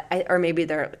 or maybe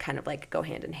they're kind of like go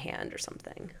hand in hand or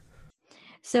something.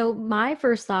 So my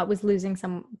first thought was losing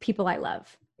some people I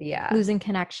love. Yeah. Losing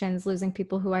connections, losing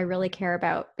people who I really care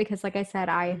about, because like I said,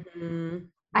 I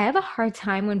have a hard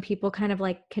time when people kind of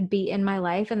like could be in my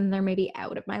life and then they're maybe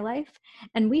out of my life.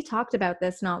 And we talked about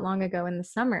this not long ago in the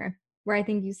summer, where I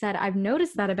think you said, I've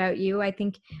noticed that about you. I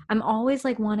think I'm always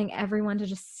like wanting everyone to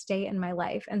just stay in my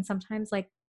life. And sometimes like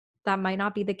that might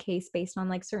not be the case based on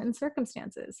like certain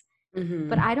circumstances.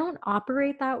 But I don't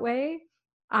operate that way.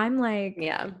 I'm like,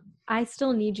 yeah, I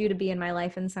still need you to be in my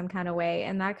life in some kind of way.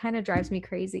 And that kind of drives me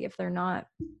crazy if they're not.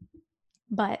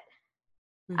 But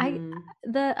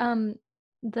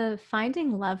the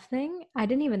finding love thing, I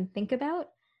didn't even think about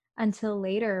until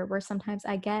later, where sometimes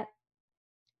I get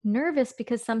nervous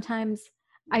because sometimes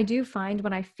I do find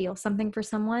when I feel something for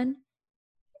someone,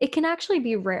 it can actually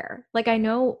be rare. Like I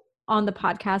know on the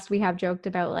podcast we have joked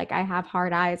about like I have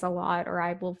hard eyes a lot, or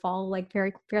I will fall like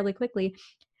fairly quickly,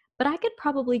 but I could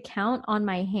probably count on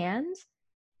my hand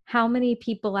how many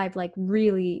people I've like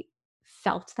really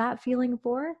felt that feeling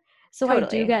for. So totally. I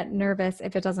do get nervous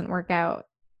if it doesn't work out.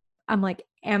 I'm like,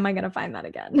 am I going to find that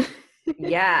again?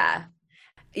 Yeah.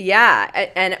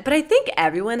 But I think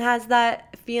everyone has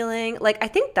that feeling. Like, I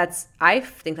think that's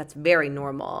very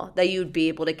normal that you'd be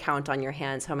able to count on your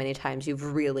hands how many times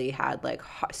you've really had like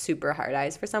super hard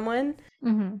eyes for someone.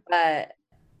 But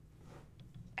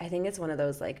I think it's one of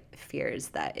those like fears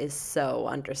that is so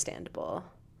understandable,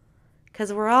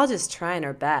 because we're all just trying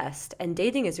our best, and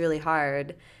dating is really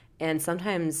hard, and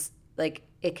sometimes like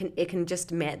it can just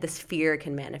this fear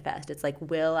can manifest. It's like,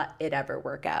 will it ever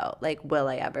work out? Like, will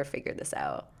I ever figure this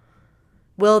out?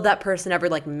 Will that person ever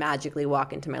like magically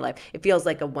walk into my life? It feels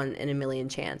like a 1 in a million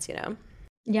chance, you know?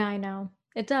 Yeah, I know.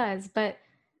 It does, but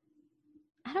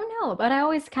I don't know. But I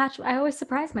always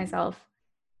surprise myself.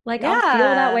 Like, I'll feel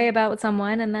that way about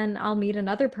someone, and then I'll meet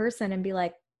another person and be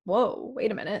like, whoa,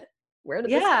 wait a minute. Where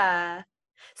did this come?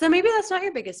 So maybe that's not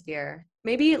your biggest fear.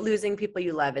 Maybe losing people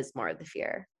you love is more the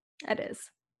fear. It is.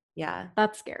 Yeah.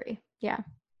 That's scary. Yeah.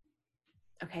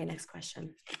 Okay, next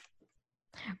question.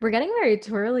 We're getting very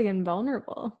twirly and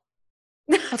vulnerable.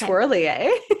 Okay. Twirly,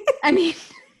 eh? I mean,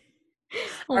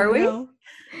 are we? Are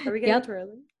we getting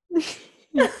twirly?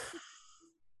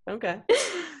 Okay.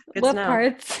 What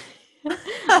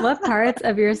parts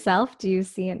of yourself do you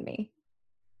see in me?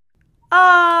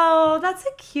 Oh, that's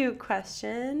a cute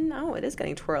question. Oh, it is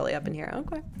getting twirly up in here.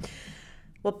 Okay.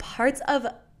 What parts of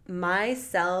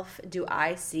myself do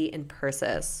I see in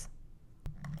Persis?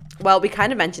 Well, we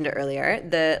kind of mentioned it earlier,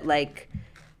 the like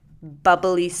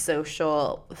bubbly,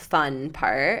 social, fun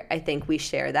part. I think we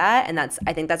share that, and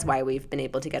I think that's why we've been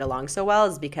able to get along so well,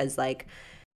 is because like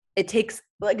it takes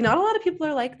like not a lot of people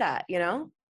are like that, you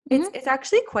know? It's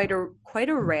actually quite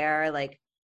a rare like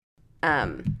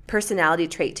personality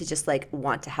trait to just like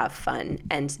want to have fun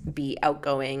and be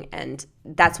outgoing, and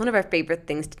that's one of our favorite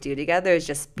things to do together, is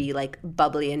just be like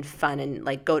bubbly and fun and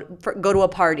like go to a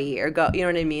party or go, you know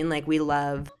what I mean? Like we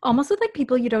love almost with like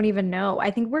people you don't even know.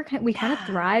 I think we kind of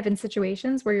thrive in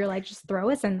situations where you're like, just throw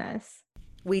us in this.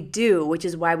 We do, which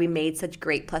is why we made such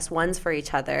great +1s for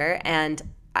each other, and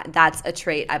that's a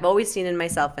trait I've always seen in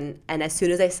myself, and as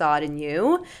soon as I saw it in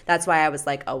you, that's why I was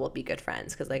like, oh, we'll be good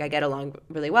friends, because like I get along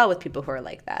really well with people who are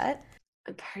like that.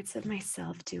 What parts of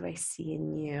myself do I see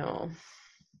in you?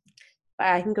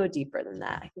 I can go deeper than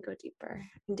that. I can go deeper.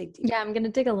 I can dig deeper. Yeah, I'm gonna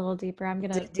dig a little deeper. I'm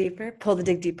gonna dig deeper. Pull the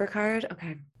dig deeper card.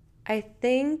 Okay. I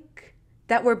think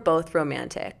that we're both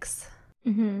romantics.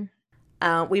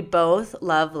 We both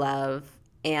love,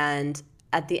 and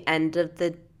at the end of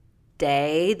the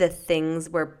day, the things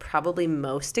we're probably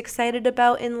most excited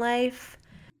about in life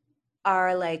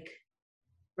are like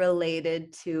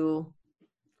related to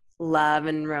love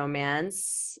and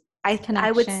romance. I would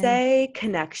Connection. say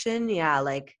connection. Yeah,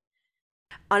 like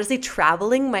honestly,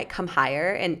 traveling might come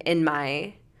higher in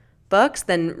my books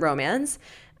than romance,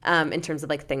 in terms of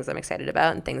like things I'm excited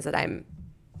about and things that I'm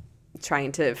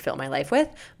trying to fill my life with.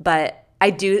 But I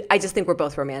just think we're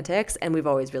both romantics, and we've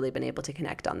always really been able to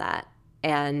connect on that.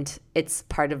 And it's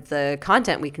part of the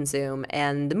content we consume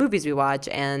and the movies we watch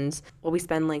and what we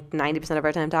spend like 90% of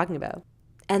our time talking about.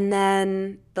 And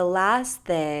then the last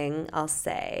thing I'll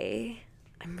say,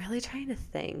 I'm really trying to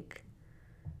think.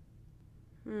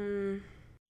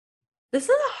 This is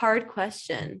a hard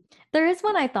question. There is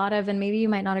one I thought of, and maybe you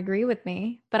might not agree with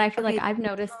me, but I feel like Okay. I've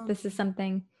noticed this is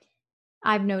something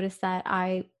I've noticed that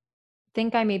I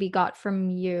think I maybe got from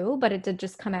you, but it did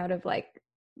just come out of like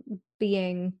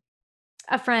being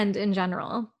a friend in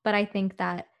general. But I think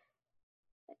that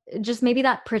just maybe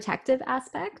that protective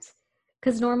aspect,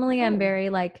 because normally I'm Oh. very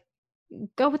like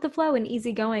go with the flow and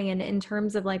easygoing. And in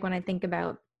terms of like when I think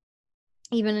about,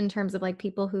 even in terms of like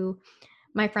people who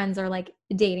my friends are like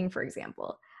dating, for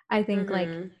example, I think like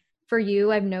Mm-hmm. for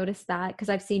you, I've noticed that because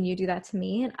I've seen you do that to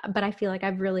me, but I feel like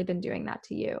I've really been doing that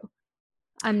to you.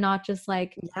 I'm not just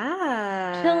like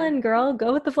Yeah. chilling, girl,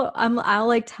 go with the flow. I'll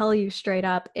like tell you straight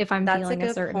up if I'm That's a feeling a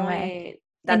good certain way, point. and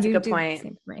That's a you good do the point.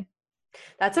 same for me.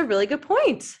 That's a really good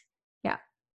point. Yeah.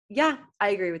 Yeah, I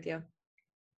agree with you.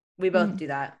 We both Mhm. do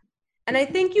that. And I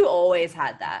think you always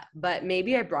had that, but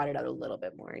maybe I brought it out a little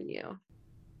bit more in you.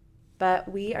 But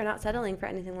we are not settling for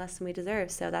anything less than we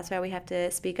deserve. So that's why we have to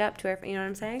speak up to our, you know what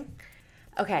I'm saying?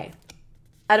 Okay.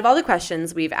 Out of all the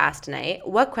questions we've asked tonight,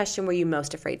 what question were you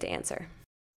most afraid to answer?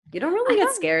 You don't I really get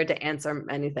don't. scared to answer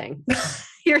anything.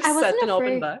 You're I such wasn't an open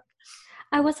afraid. book.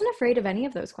 I wasn't afraid of any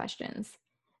of those questions.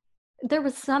 There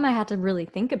was some I had to really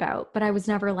think about, but I was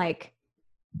never like,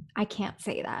 I can't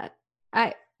say that.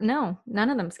 I No, none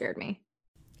of them scared me.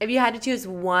 If you had to choose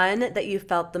one that you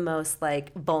felt the most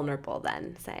like vulnerable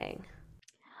then saying.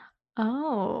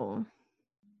 Oh,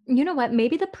 you know what?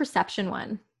 Maybe the perception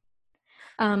one.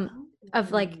 Um,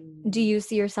 of like, do you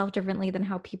see yourself differently than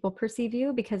how people perceive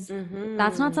you? Because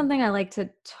that's not Mm-hmm. something I like to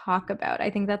talk about. I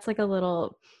think that's like a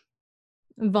little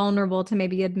vulnerable to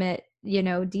maybe admit,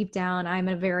 deep down, I'm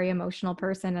a very emotional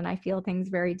person and I feel things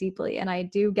very deeply and I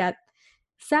do get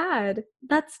sad.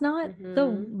 That's not the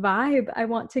Mm-hmm. vibe I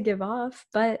want to give off,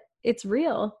 but it's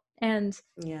real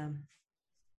Yeah.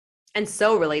 And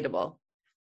so relatable.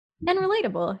 and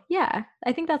relatable. Yeah,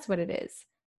 I think that's what it is.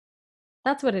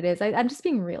 That's what it is. I'm just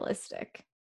being realistic.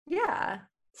 Yeah.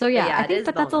 So But yeah, I yeah, it think, is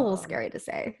but that's a little vulnerable. scary to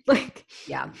say. Like,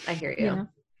 Yeah, I hear you you. know,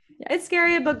 yeah. It's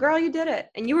scary, but girl, you did it.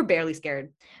 And you were barely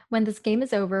scared. When this game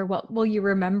is over, what will you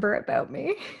remember about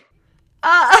me?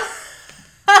 Uh,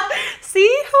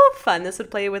 see how fun this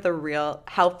would play with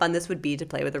how fun this would be to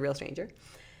play with a real stranger?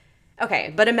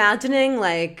 Okay, but imagining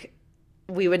like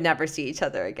we would never see each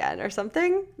other again or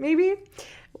something, maybe.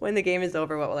 When the game is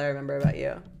over, what will I remember about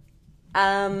you?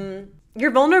 Your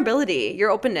vulnerability,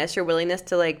 your openness, your willingness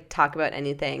to like talk about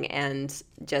anything and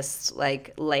just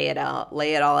like lay it all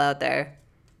out there.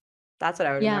 That's what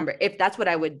I would Yeah. remember. If that's what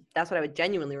I would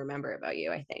genuinely remember about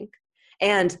you, I think.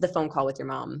 And the phone call with your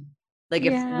mom. Like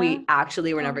if Yeah. we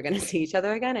actually were never Oh. going to see each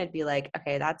other again, I'd be like,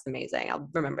 okay, that's amazing. I'll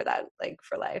remember that like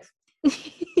for life.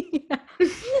 Yeah.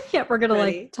 Yeah, we're gonna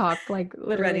like Ready? talk like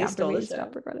literally Ready after stole the we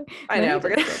stop show. recording. I No, know.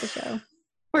 you did steal the show.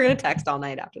 We're gonna text all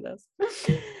night after this.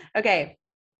 Okay.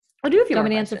 I'll do a few Do you want more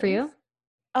me to answer for questions. you?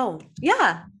 Oh,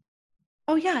 yeah.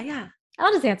 Oh, yeah, yeah.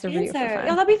 I'll just answer for you for Answer. Yeah,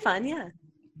 fun. that'd be fun. Yeah.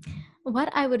 What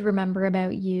I would remember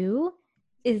about you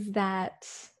is that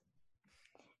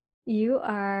you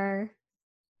are,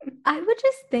 I would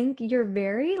just think you're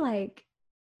very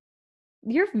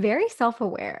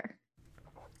self-aware.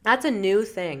 That's a new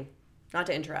thing. Not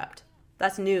to interrupt.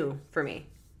 That's new for me.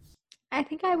 I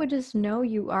think I would just know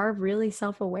you are really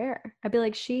self-aware. I'd be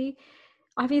like,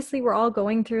 obviously we're all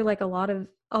going through like a lot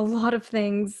of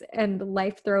things and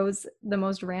life throws the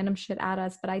most random shit at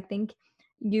us, but I think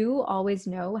you always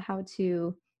know how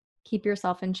to keep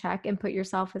yourself in check and put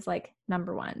yourself as like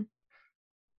number one,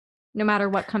 no matter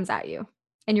what comes at you.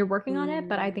 And you're working on it,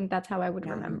 but I Mm, think that's how I would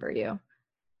yeah. remember you.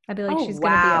 I'd be like, Oh, she's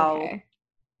gonna be wow. okay.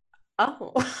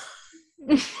 Oh,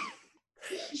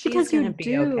 she's Because going you to be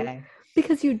do. okay.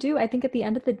 Because you do. I think at the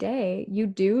end of the day, you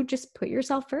do just put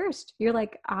yourself first. You're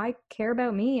like, I care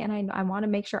about me and I want to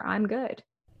make sure I'm good.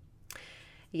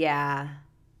 Yeah,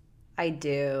 I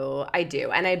do. I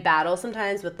do. And I battle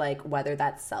sometimes with like whether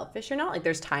that's selfish or not. Like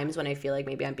there's times when I feel like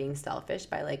maybe I'm being selfish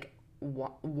by like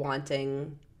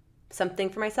wanting something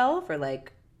for myself or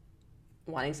like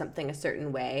wanting something a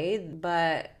certain way.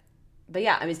 But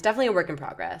yeah, I mean it's definitely a work in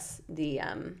progress, the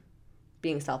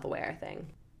being self-aware thing.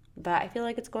 But I feel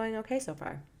like it's going okay so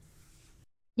far.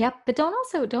 Yep, but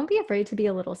don't be afraid to be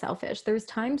a little selfish. There's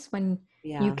times when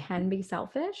you Yeah. can be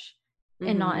selfish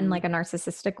and not in Hmm. like a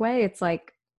narcissistic way. It's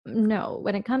like, no,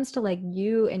 when it comes to like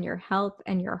you and your health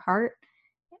and your heart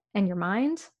and your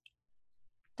mind,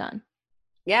 done.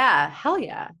 Yeah. Hell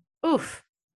yeah. Oof.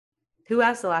 Who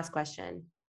asked the last question?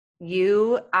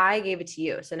 I gave it to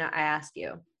you. So now I ask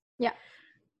you. Yeah.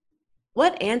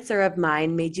 What answer of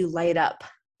mine made you light up?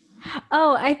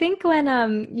 Oh, I think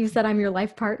when you said I'm your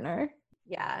life partner,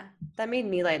 Yeah, that made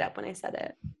me light up when I said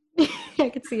it. I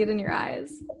could see it in your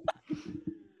eyes.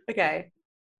 Okay.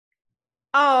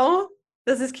 Oh,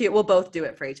 this is cute. We'll both do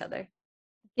it for each other.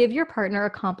 Give your partner a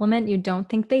compliment you don't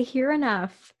think they hear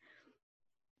enough.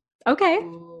 Okay.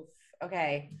 Oof.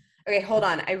 Okay. Okay, hold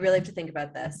on. I really have to think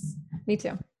about this Me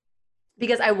too.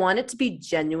 because I want it to be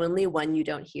genuinely one you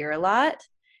don't hear a lot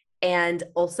and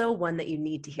also one that you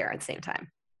need to hear at the same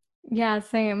time. Yeah,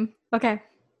 same. Okay.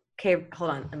 Okay, hold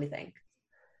on. Let me think.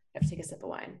 I have to take a sip of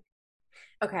wine.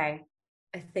 Okay.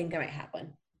 I think I might have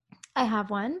one. I have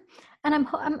one, and I'm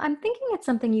thinking it's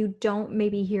something you don't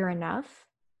maybe hear enough,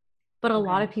 but a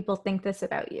lot Okay. of people think this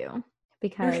about you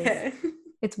because Okay.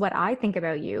 it's what I think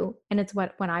about you, and it's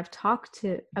what when I've talked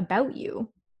to about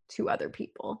you to other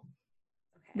people,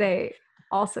 they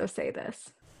also say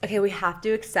this. Okay, we have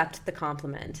to accept the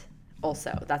compliment.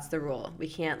 Also, that's the rule. We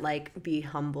can't like be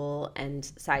humble and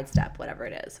sidestep whatever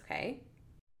it is, okay?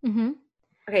 Mm-hmm.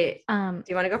 Okay, Um, do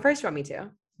you want to go first or want me to?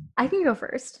 I can go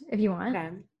first if you want. Okay.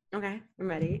 Okay, I'm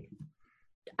ready.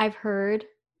 I've heard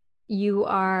you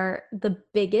are the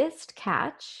biggest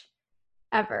catch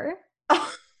ever.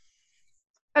 Oh,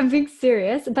 I'm being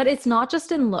serious, but it's not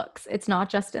just in looks. It's not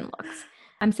just in looks.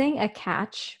 I'm saying a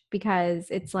catch because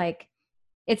it's like,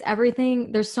 it's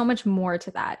everything. There's so much more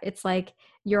to that. It's like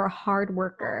you're a hard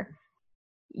worker.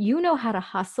 You know how to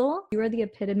hustle. You are the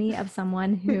epitome of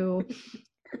someone who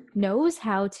knows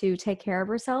how to take care of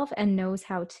herself and knows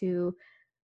how to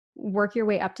work your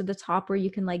way up to the top where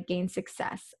you can like gain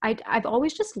success. I've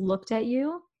always just looked at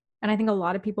you, and I think a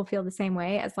lot of people feel the same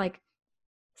way as like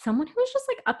someone who's just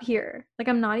like up here. Like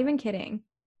I'm not even kidding.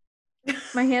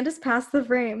 My hand is past the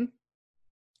frame.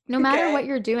 No matter okay. what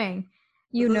you're doing,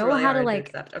 you This is know really how to hard to like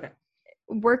accept. Okay.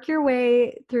 work your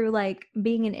way through like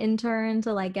being an intern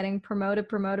to like getting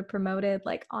promoted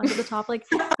like onto the top. Like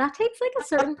that takes like a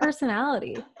certain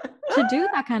personality to do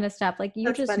that kind of stuff. Like you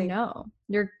That's just funny. know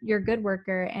you're a good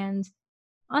worker, and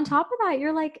on top of that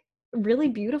you're like really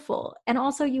beautiful, and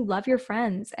also you love your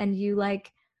friends, and you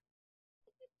like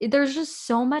there's just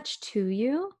so much to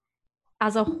you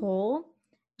as a whole,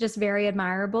 just very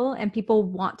admirable, and people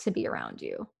want to be around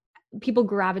you. People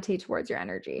gravitate towards your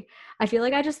energy. I feel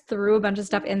like I just threw a bunch of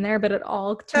stuff in there, but it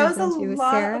all That turns was a into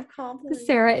lot Sarah. of compliments.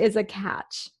 Sarah is a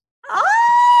catch Ah!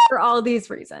 for all these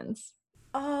reasons.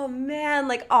 Oh man,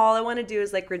 like all I want to do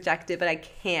is like reject it, but I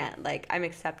can't. Like I'm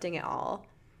accepting it all.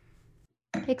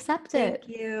 Accept Thank it.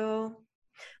 you.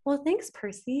 Well, thanks,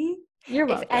 Percy. You're If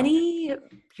welcome. any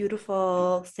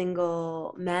beautiful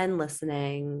single men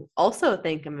listening also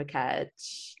think I'm a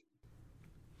catch,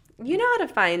 you know how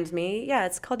to find me. Yeah,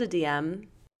 it's called a DM.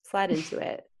 Slide into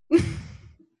it.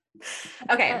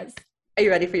 Okay. Yes. Are you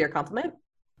ready for your compliment?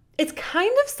 It's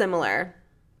kind of similar,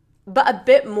 but a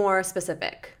bit more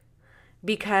specific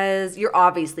because you're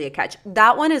obviously a catch.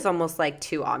 That one is almost like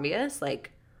too obvious,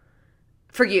 like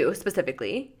for you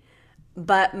specifically.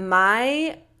 But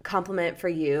my compliment for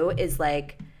you is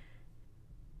like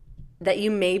that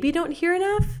you maybe don't hear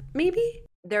enough, maybe.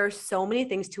 There are so many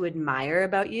things to admire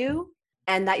about you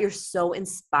and that you're so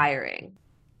inspiring.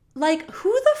 Like,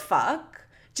 who the fuck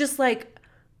just like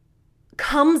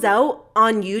comes out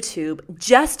on YouTube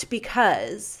just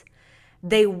because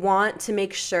they want to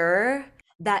make sure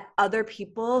that other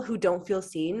people who don't feel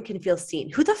seen can feel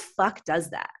seen? Who the fuck does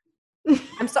that?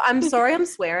 I'm sorry I'm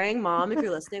swearing, mom, if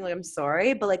you're listening, like I'm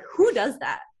sorry, but like who does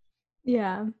that?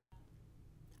 Yeah.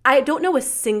 I don't know a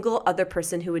single other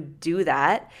person who would do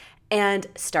that and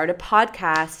start a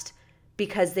podcast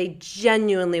because they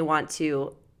genuinely want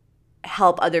to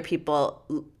help other people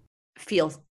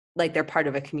feel like they're part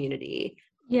of a community.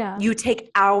 Yeah. You take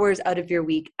hours out of your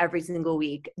week every single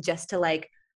week just to like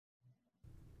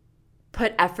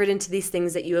put effort into these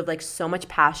things that you have like so much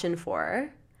passion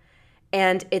for.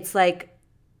 And it's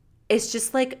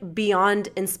just like beyond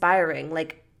inspiring.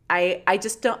 Like I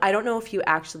just don't know if you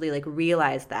actually like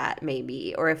realize that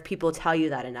maybe, or if people tell you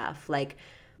that enough, like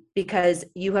because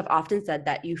you have often said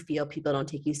that you feel people don't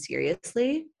take you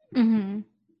seriously, Mm-hmm.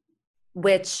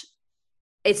 which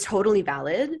is totally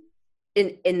valid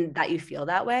in that you feel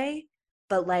that way,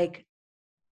 but like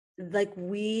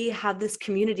we have this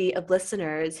community of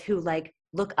listeners who like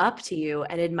look up to you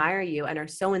and admire you and are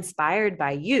so inspired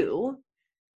by you.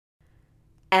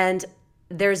 And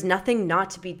there's nothing not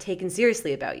to be taken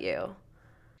seriously about you.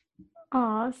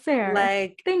 Aw, Sarah.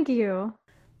 Like, Thank you.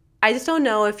 I just don't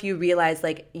know if you realize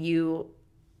like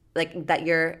that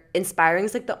you're inspiring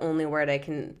is like the only word I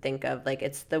can think of. Like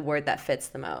it's the word that fits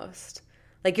the most.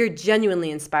 Like you're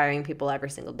genuinely inspiring people every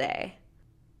single day.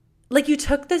 Like you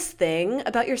took this thing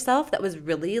about yourself that was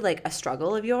really like a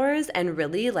struggle of yours and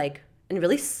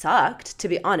really sucked, to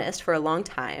be honest, for a long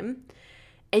time.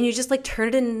 And you just like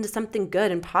turned it into something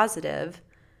good and positive.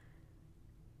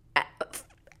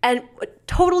 And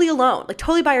totally alone, like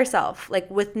totally by yourself,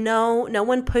 like with no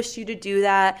one pushed you to do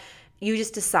that. You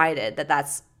just decided that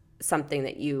that's something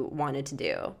that you wanted to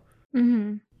do.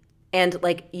 Mm-hmm. And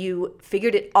like you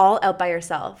figured it all out by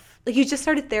yourself. Like you just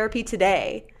started therapy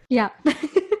today. Yeah.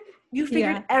 You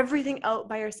figured everything out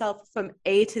by yourself from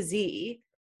A to Z.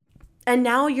 And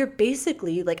now you're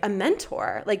basically like a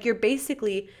mentor. Like you're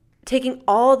basically taking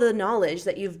all the knowledge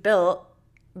that you've built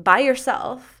by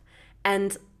yourself,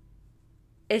 and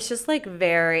it's just like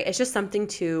it's just something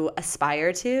to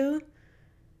aspire to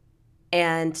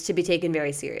and to be taken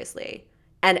very seriously.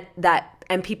 And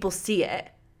people see it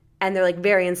and they're like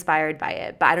very inspired by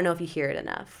it, but I don't know if you hear it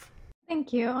enough.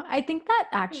 Thank you. I think that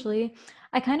actually,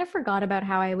 I kind of forgot about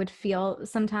how I would feel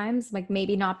sometimes, like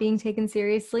maybe not being taken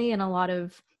seriously in a lot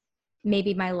of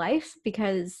maybe my life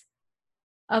because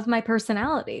of my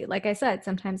personality. Like I said,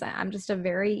 sometimes I'm just a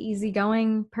very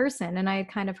easygoing person. And I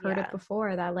kind of heard it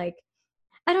before that, like,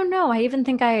 I don't know. I even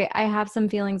think I have some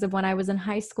feelings of when I was in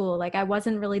high school. Like I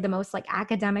wasn't really the most like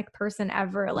academic person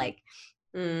ever. Like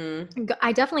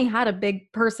I definitely had a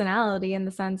big personality in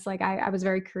the sense like I was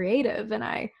very creative and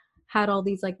I had all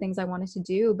these like things I wanted to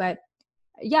do. But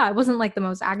yeah, I wasn't like the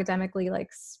most academically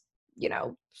like,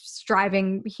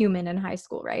 striving human in high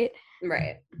school, right?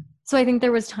 Right. So I think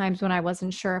there was times when I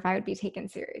wasn't sure if I would be taken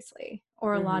seriously,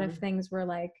 or a lot of things were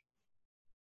like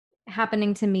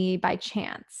happening to me by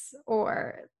chance,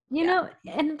 or you know,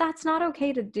 and that's not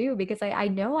okay to do because I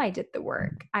know I did the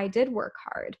work. I did work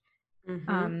hard.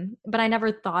 But I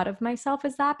never thought of myself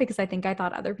as that because I think I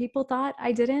thought other people thought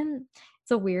I didn't.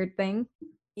 It's a weird thing.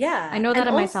 Yeah. I know that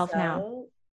in myself now.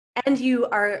 And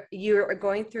you're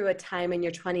going through a time in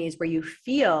your 20s where you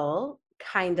feel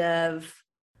kind of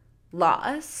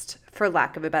lost, for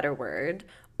lack of a better word,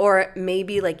 or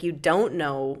maybe like you don't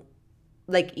know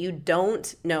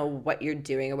what you're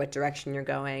doing or what direction you're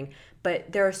going,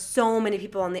 but there are so many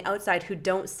people on the outside who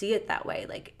don't see it that way.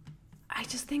 Like I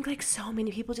just think like so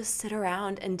many people just sit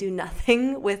around and do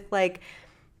nothing with like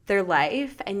their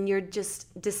life, and you're just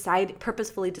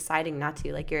purposefully deciding not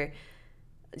to. Like you're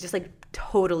just like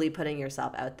totally putting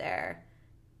yourself out there,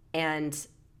 and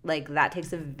like that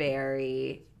takes a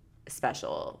very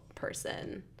special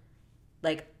person.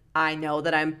 Like I know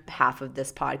that I'm half of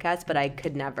this podcast, but I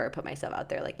could never put myself out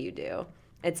there like you do.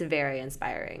 It's very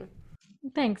inspiring.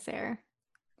 Thanks, Sarah.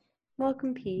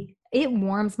 Welcome, P. It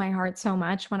warms my heart so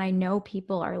much when I know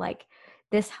people are like,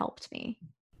 this helped me.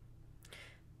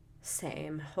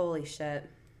 Same. Holy shit.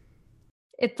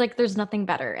 It's like there's nothing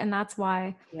better. And that's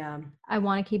why Yeah, I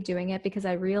want to keep doing it, because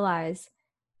I realize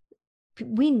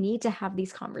we need to have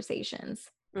these conversations.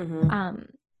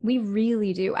 We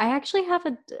really do. I actually have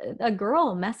a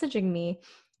girl messaging me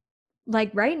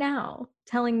like right now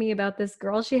telling me about this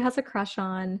girl she has a crush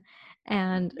on,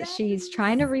 and she's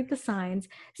trying to read the signs.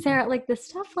 Sarah, like this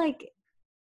stuff, like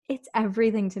it's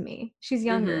everything to me. She's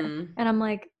younger. And I'm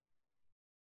like,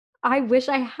 I wish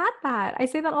I had that. I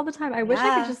say that all the time. I wish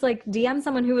I could just like DM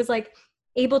someone who was like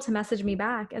able to message me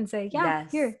back and say,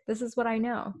 here, this is what I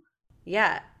know.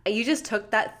 Yeah. You just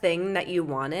took that thing that you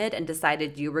wanted and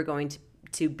decided you were going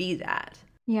to be that.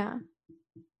 Yeah.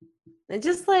 And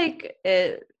just like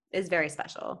it is very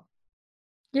special.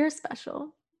 You're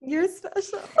special. You're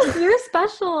special. You're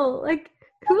special. Like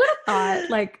who would have thought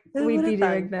like we'd be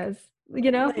doing this?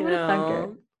 You know, who would have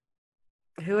thunk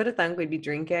it? Who would have thunk we'd be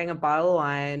drinking a bottle of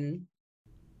wine,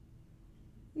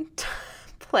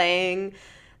 playing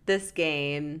this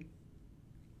game,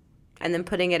 and then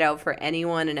putting it out for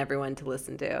anyone and everyone to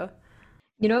listen to?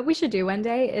 You know what we should do one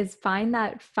day is find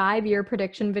that 5-year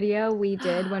prediction video we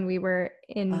did when we were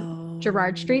in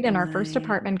Gerrard Street in our first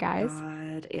apartment, guys.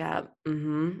 God. Yeah.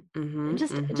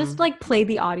 Just like play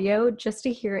the audio just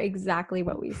to hear exactly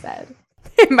what we said.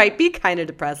 It might be kind of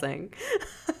depressing.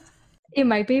 It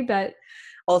might be, but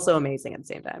also amazing at the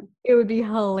same time. It would be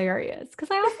hilarious. Because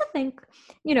I also think,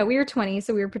 we were 20,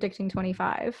 so we were predicting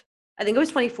 25. I think it was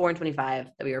 24 and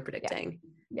 25 that we were predicting.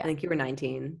 Yeah. I think you were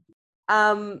 19.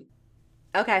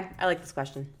 Okay, I like this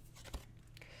question.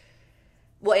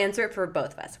 We'll answer it for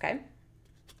both of us, okay?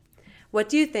 What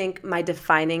do you think my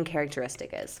defining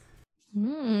characteristic is?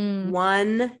 Hmm.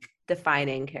 One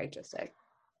defining characteristic.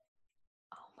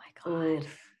 Oh my God.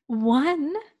 Oof.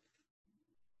 One.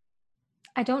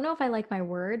 I don't know if I like my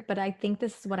word, but I think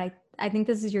this is I think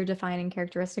this is your defining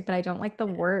characteristic, but I don't like the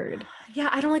word. Yeah,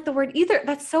 I don't like the word either.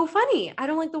 That's so funny. I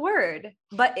don't like the word,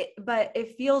 but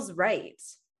it feels right.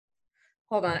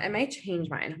 Hold on, I might change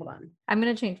mine. Hold on. I'm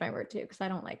going to change my word too because I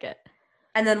don't like it.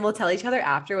 And then we'll tell each other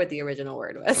after what the original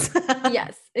word was.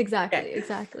 Yes, exactly, Okay.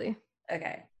 exactly.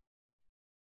 Okay.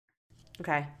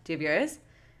 Okay. Do you have yours?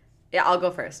 Yeah, I'll go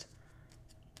first.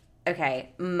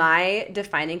 Okay. My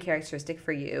defining characteristic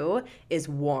for you is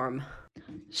warm.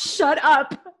 Shut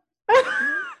up.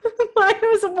 Mine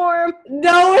was warm.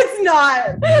 No, it's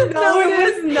not. No,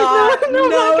 it was not. No,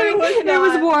 No, I'm it was kidding. not. It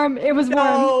was warm. It was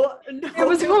warm. No, It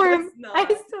was warm. not.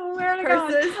 I swear to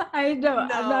Persis, God. I know. I'm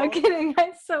no. not kidding.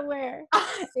 I swear.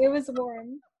 It was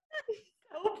warm.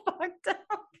 So fucked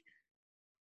up.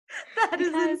 That is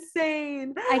Because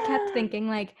insane. I kept thinking,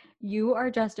 like, you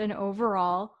are just an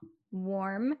overall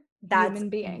warm human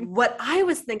being. What I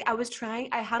was thinking.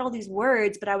 I had all these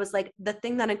words, but I was like, the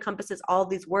thing that encompasses all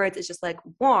these words is just like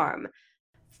warm,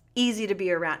 easy to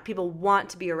be around. People want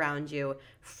to be around you,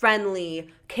 friendly,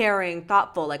 caring,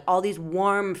 thoughtful, like all these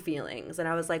warm feelings. And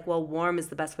I was like, well, warm is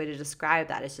the best way to describe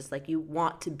that. It's just like you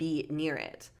want to be near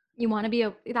it. You want to be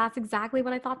that's exactly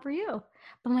what I thought for you.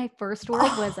 But my first word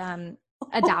was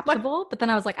adaptable, but then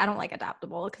I was like, I don't like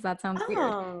adaptable because that sounds weird.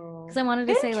 Because I wanted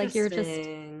to say like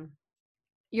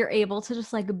you're able to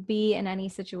just like be in any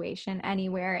situation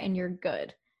anywhere and you're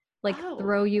good. Like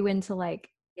throw you into a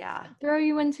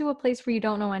place where you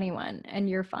don't know anyone and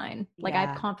you're fine. Like I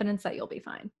have confidence that you'll be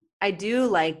fine.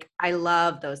 I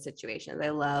love those situations. I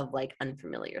love like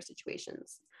unfamiliar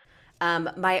situations.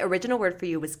 My original word for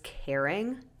you was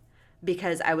caring,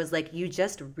 because I was like, you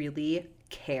just really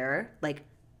care, like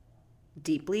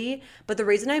deeply. But the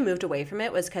reason I moved away from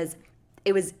it was because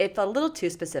it felt a little too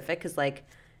specific, because like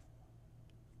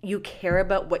you care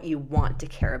about what you want to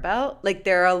care about. Like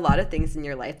there are a lot of things in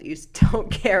your life that you just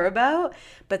don't care about,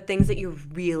 but things that you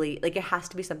really like, it has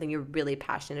to be something you're really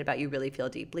passionate about, you really feel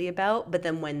deeply about. But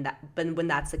then when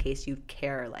that's the case, you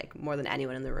care like more than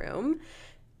anyone in the room.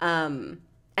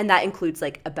 And that includes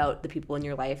like about the people in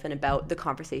your life and about the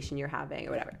conversation you're having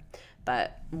or whatever.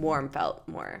 But warm felt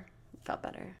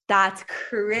better. That's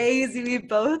crazy. We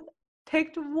both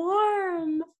picked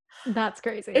warm. That's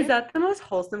crazy. Is that the most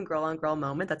wholesome girl on girl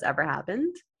moment that's ever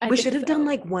happened? We should have done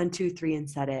like 1, 2, 3 and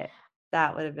said it.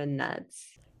 That would have been nuts.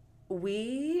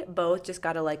 We both just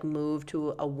got to like move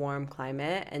to a warm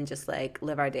climate and just like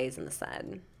live our days in the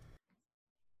sun.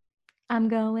 I'm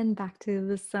going back to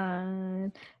the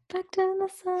sun. Back to the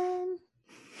sun.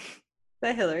 Is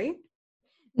that Hillary?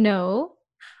 No.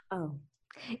 Oh.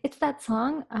 It's that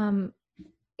song.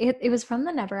 It was from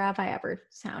the Never Have I Ever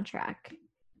soundtrack.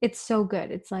 It's so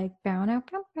good. It's like bow now,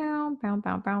 bow, bow, bow,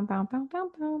 bow, bow, bow, bow, bow,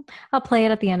 bow. I'll play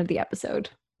it at the end of the episode.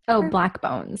 Oh, Black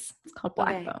Bones. It's called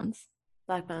Black Bones.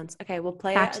 Black Bones. Okay, we'll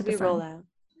play Back it to as the we roll out.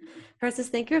 Persis,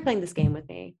 thank you for playing this game with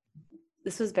me.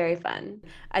 This was very fun.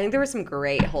 I think there were some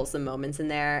great wholesome moments in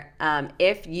there.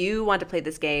 If you want to play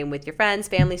this game with your friends,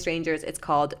 family, strangers, it's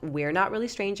called We're Not Really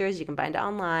Strangers. You can find it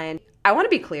online. I want to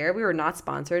be clear, we were not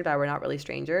sponsored by We're Not Really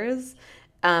Strangers.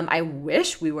 I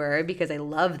wish we were, because I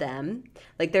love them.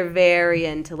 Like they're very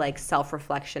into like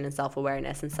self-reflection and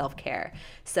self-awareness and self-care.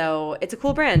 So it's a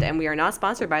cool brand, and we are not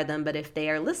sponsored by them, but if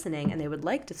they are listening and they would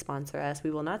like to sponsor us,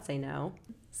 we will not say no.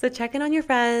 So check in on your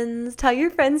friends. Tell your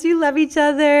friends you love each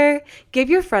other. Give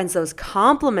your friends those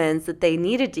compliments that they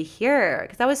needed to hear,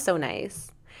 because that was so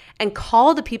nice. And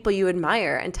call the people you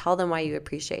admire and tell them why you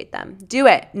appreciate them. Do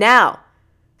it now.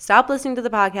 Stop listening to the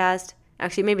podcast.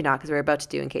 Actually, maybe not, because we're about to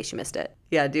do In Case You Missed It.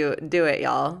 Yeah, do it,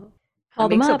 y'all. Call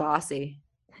them up. So bossy.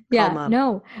 Yeah,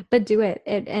 no, but do it.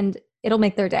 And it'll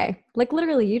make their day. Like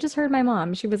literally, you just heard my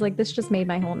mom. She was like, this just made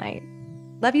my whole night.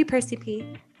 Love you, Percy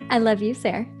P. I love you,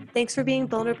 Sarah. Thanks for being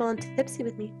vulnerable and tipsy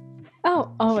with me.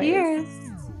 Oh, always. Cheers.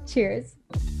 Cheers.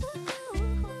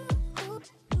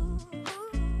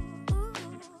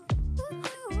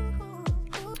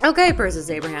 Okay, Persis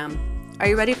Abraham. Are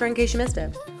you ready for In Case You Missed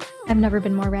It? I've never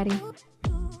been more ready.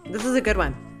 This is a good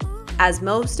one, as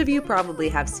most of you probably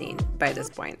have seen by this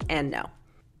point and know.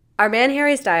 Our man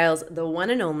Harry Styles, the one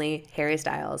and only Harry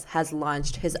Styles, has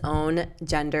launched his own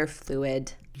gender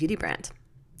fluid beauty brand.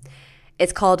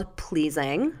 It's called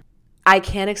Pleasing. I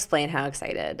can't explain how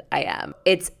excited I am.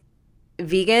 It's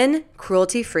vegan,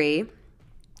 cruelty-free,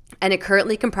 and it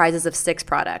currently comprises of 6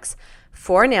 products: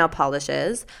 4 nail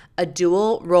polishes, a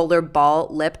dual roller ball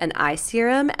lip and eye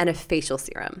serum, and a facial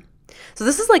serum. So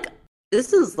this is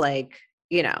like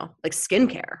like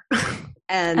skincare.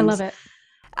 And I love it.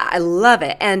 I love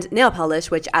it. And nail polish,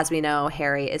 which, as we know,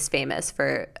 Harry is famous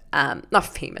for, not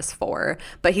famous for,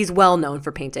 but he's well known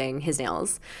for painting his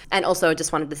nails. And also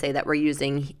just wanted to say that we're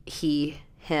using he,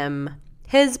 him,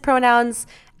 his pronouns,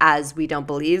 as we don't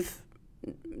believe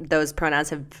those pronouns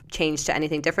have changed to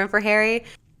anything different for Harry.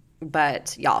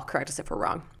 But y'all correct us if we're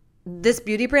wrong. This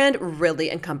beauty brand really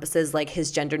encompasses like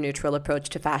his gender neutral approach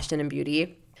to fashion and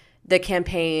beauty. The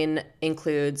campaign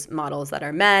includes models that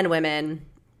are men, women,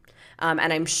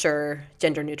 and I'm sure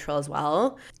gender neutral as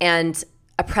well. And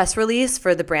a press release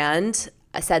for the brand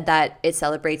said that it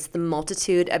celebrates the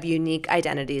multitude of unique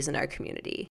identities in our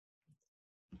community.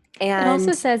 And it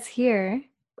also says here,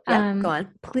 go on.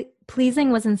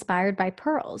 Pleasing was inspired by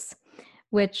pearls,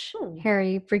 which Oh.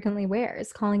 Harry frequently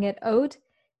wears, calling it ode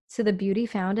to the beauty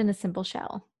found in a simple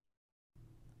shell.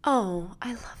 Oh,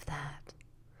 I love that.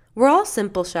 We're all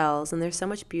simple shells, and there's so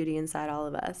much beauty inside all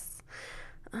of us.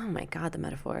 Oh my God, the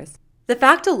metaphors. The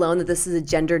fact alone that this is a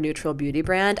gender-neutral beauty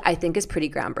brand, I think, is pretty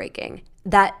groundbreaking.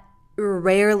 That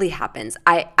rarely happens.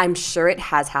 I'm sure it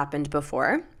has happened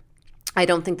before. I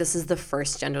don't think this is the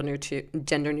first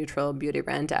gender-neutral beauty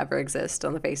brand to ever exist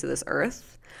on the face of this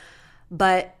earth.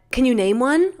 But can you name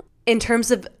one? In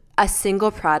terms of a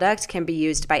single product can be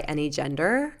used by any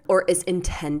gender or is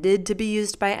intended to be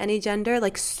used by any gender.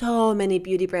 Like, so many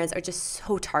beauty brands are just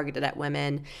so targeted at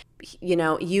women.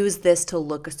 Use this to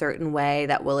look a certain way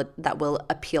that will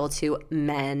appeal to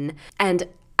men. And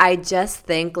I just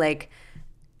think, like,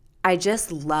 I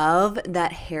just love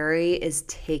that Harry is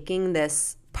taking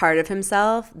this part of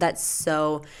himself that's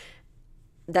so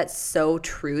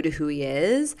true to who he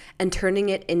is and turning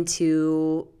it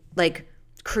into, like,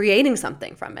 creating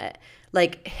something from it.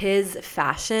 Like, his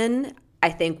fashion,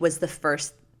 I think, was the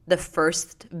first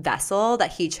vessel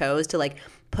that he chose to, like,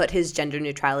 put his gender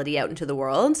neutrality out into the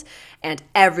world, and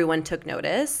everyone took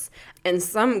notice in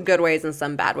some good ways and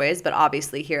some bad ways. But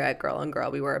obviously here at Girl and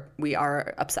Girl, we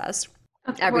are obsessed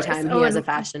every time he has a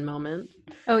fashion moment.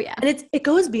 Oh yeah. And it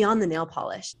goes beyond the nail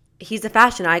polish. He's a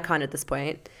fashion icon at this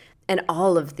point, and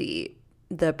all of the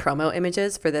promo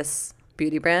images for this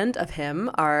beauty brand of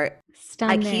him are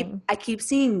stunning. I keep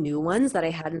seeing new ones that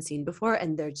I hadn't seen before,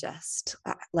 and they're just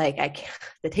like,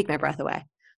 they take my breath away.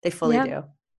 They fully do.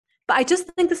 But I just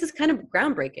think this is kind of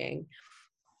groundbreaking.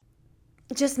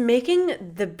 Just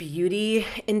making the beauty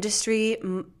industry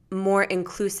more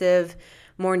inclusive,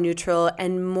 more neutral,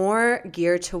 and more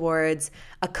geared towards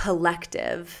a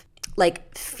collective,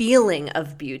 like, feeling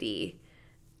of beauty,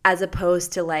 as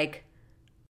opposed to, like,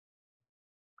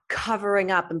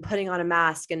 covering up and putting on a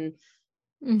mask and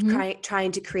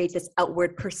trying to create this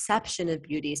outward perception of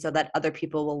beauty so that other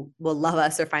people will love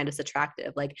us or find us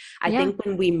attractive. Like, I think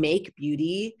when we make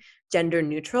beauty gender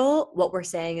neutral, what we're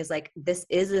saying is, like, this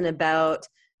isn't about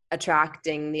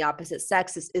attracting the opposite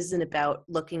sex. This isn't about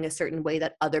looking a certain way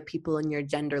that other people in your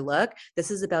gender look.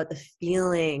 This is about the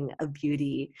feeling of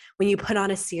beauty. When you put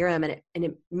on a serum and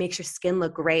it makes your skin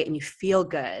look great and you feel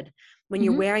good. When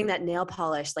you're wearing that nail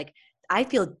polish, like, I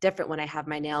feel different when I have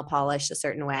my nail polished a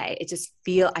certain way.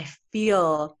 I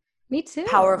feel me too.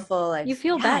 Powerful. You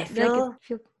feel that. Feel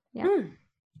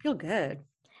good.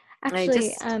 Actually, I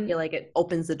just feel like it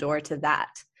opens the door to that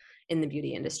in the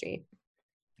beauty industry.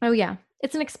 Oh yeah.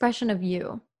 It's an expression of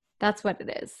you. That's what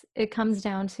it is. It comes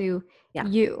down to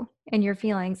you and your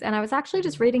feelings. And I was actually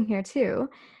just reading here too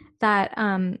that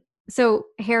so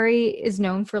Harry is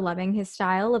known for loving his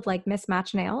style of, like,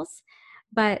 mismatched nails,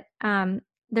 but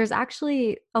there's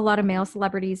actually a lot of male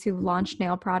celebrities who've launched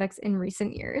nail products in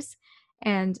recent years,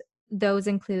 and those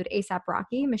include A$AP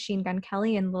Rocky, Machine Gun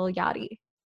Kelly, and Lil Yachty.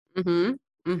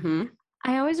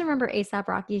 I always remember A$AP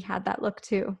Rocky had that look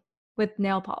too, with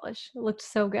nail polish. It looked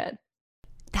so good.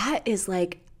 That is,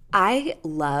 like, I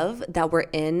love that we're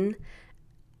in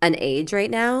an age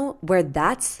right now where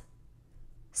that's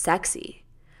sexy.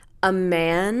 A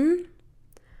man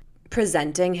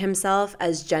presenting himself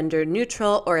as gender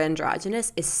neutral or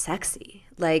androgynous is sexy.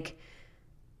 Like,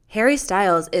 Harry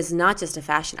Styles is not just a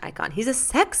fashion icon. He's a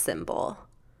sex symbol.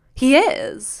 He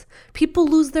is. People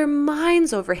lose their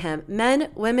minds over him.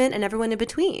 Men, women, and everyone in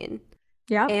between.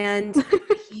 Yeah. And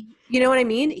you know what I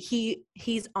mean?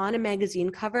 He's on a magazine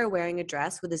cover wearing a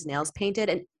dress with his nails painted,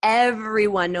 and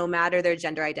everyone, no matter their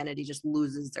gender identity, just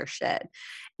loses their shit.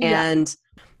 And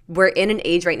we're in an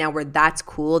age right now where that's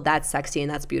cool, that's sexy,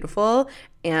 and that's beautiful.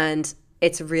 And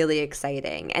it's really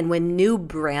exciting. And when new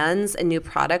brands and new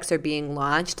products are being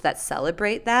launched that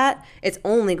celebrate that, it's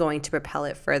only going to propel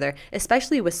it further,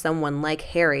 especially with someone like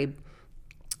Harry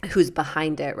who's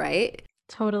behind it, right?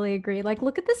 Totally agree. Like,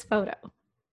 look at this photo.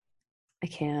 I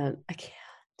can't.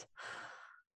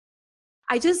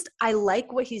 I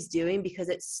like what he's doing because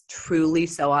it's truly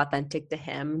so authentic to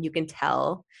him. You can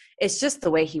tell it's just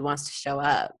the way he wants to show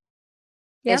up.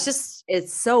 Yep.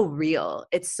 It's so real.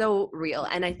 It's so real.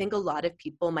 And I think a lot of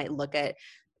people might look at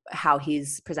how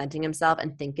he's presenting himself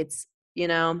and think it's,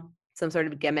 some sort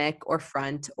of gimmick or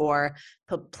front or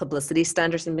publicity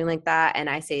stunt or something like that. And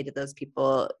I say to those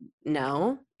people,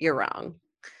 no, you're wrong.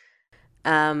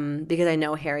 Because I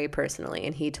know Harry personally,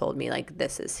 and he told me like,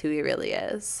 this is who he really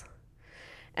is.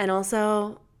 And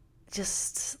also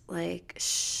just like,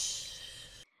 shh.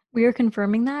 We are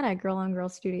confirming that at Girl on Girl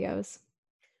Studios.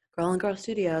 Girl on Girl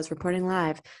Studios reporting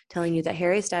live, telling you that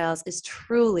Harry Styles is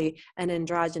truly an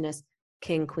androgynous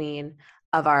king queen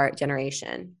of our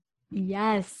generation.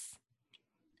 Yes,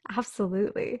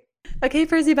 absolutely. Okay,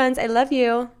 Percy Buns, I love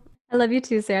you. I love you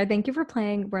too, Sarah. Thank you for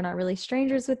playing We're Not Really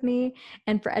Strangers with me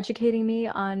and for educating me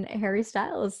on Harry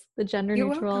Styles, the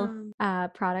gender-neutral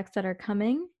products that are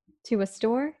coming to a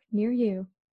store near you.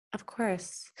 Of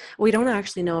course. We don't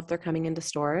actually know if they're coming into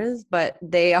stores, but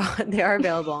they are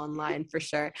available online for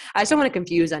sure. I just don't want to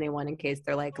confuse anyone in case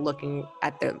they're like looking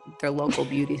at their local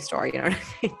beauty store, you know what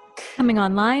I mean? Coming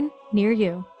online near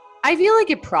you. I feel like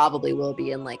it probably will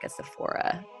be in like a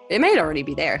Sephora. It might already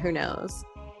be there. Who knows?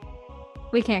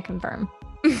 We can't confirm.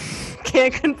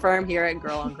 Can't confirm here at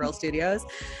Girl on Girl Studios.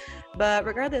 But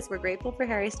regardless, we're grateful for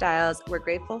Harry Styles. We're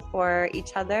grateful for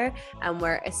each other. And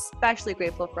we're especially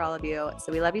grateful for all of you.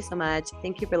 So we love you so much.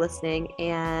 Thank you for listening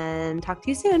and talk to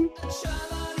you soon.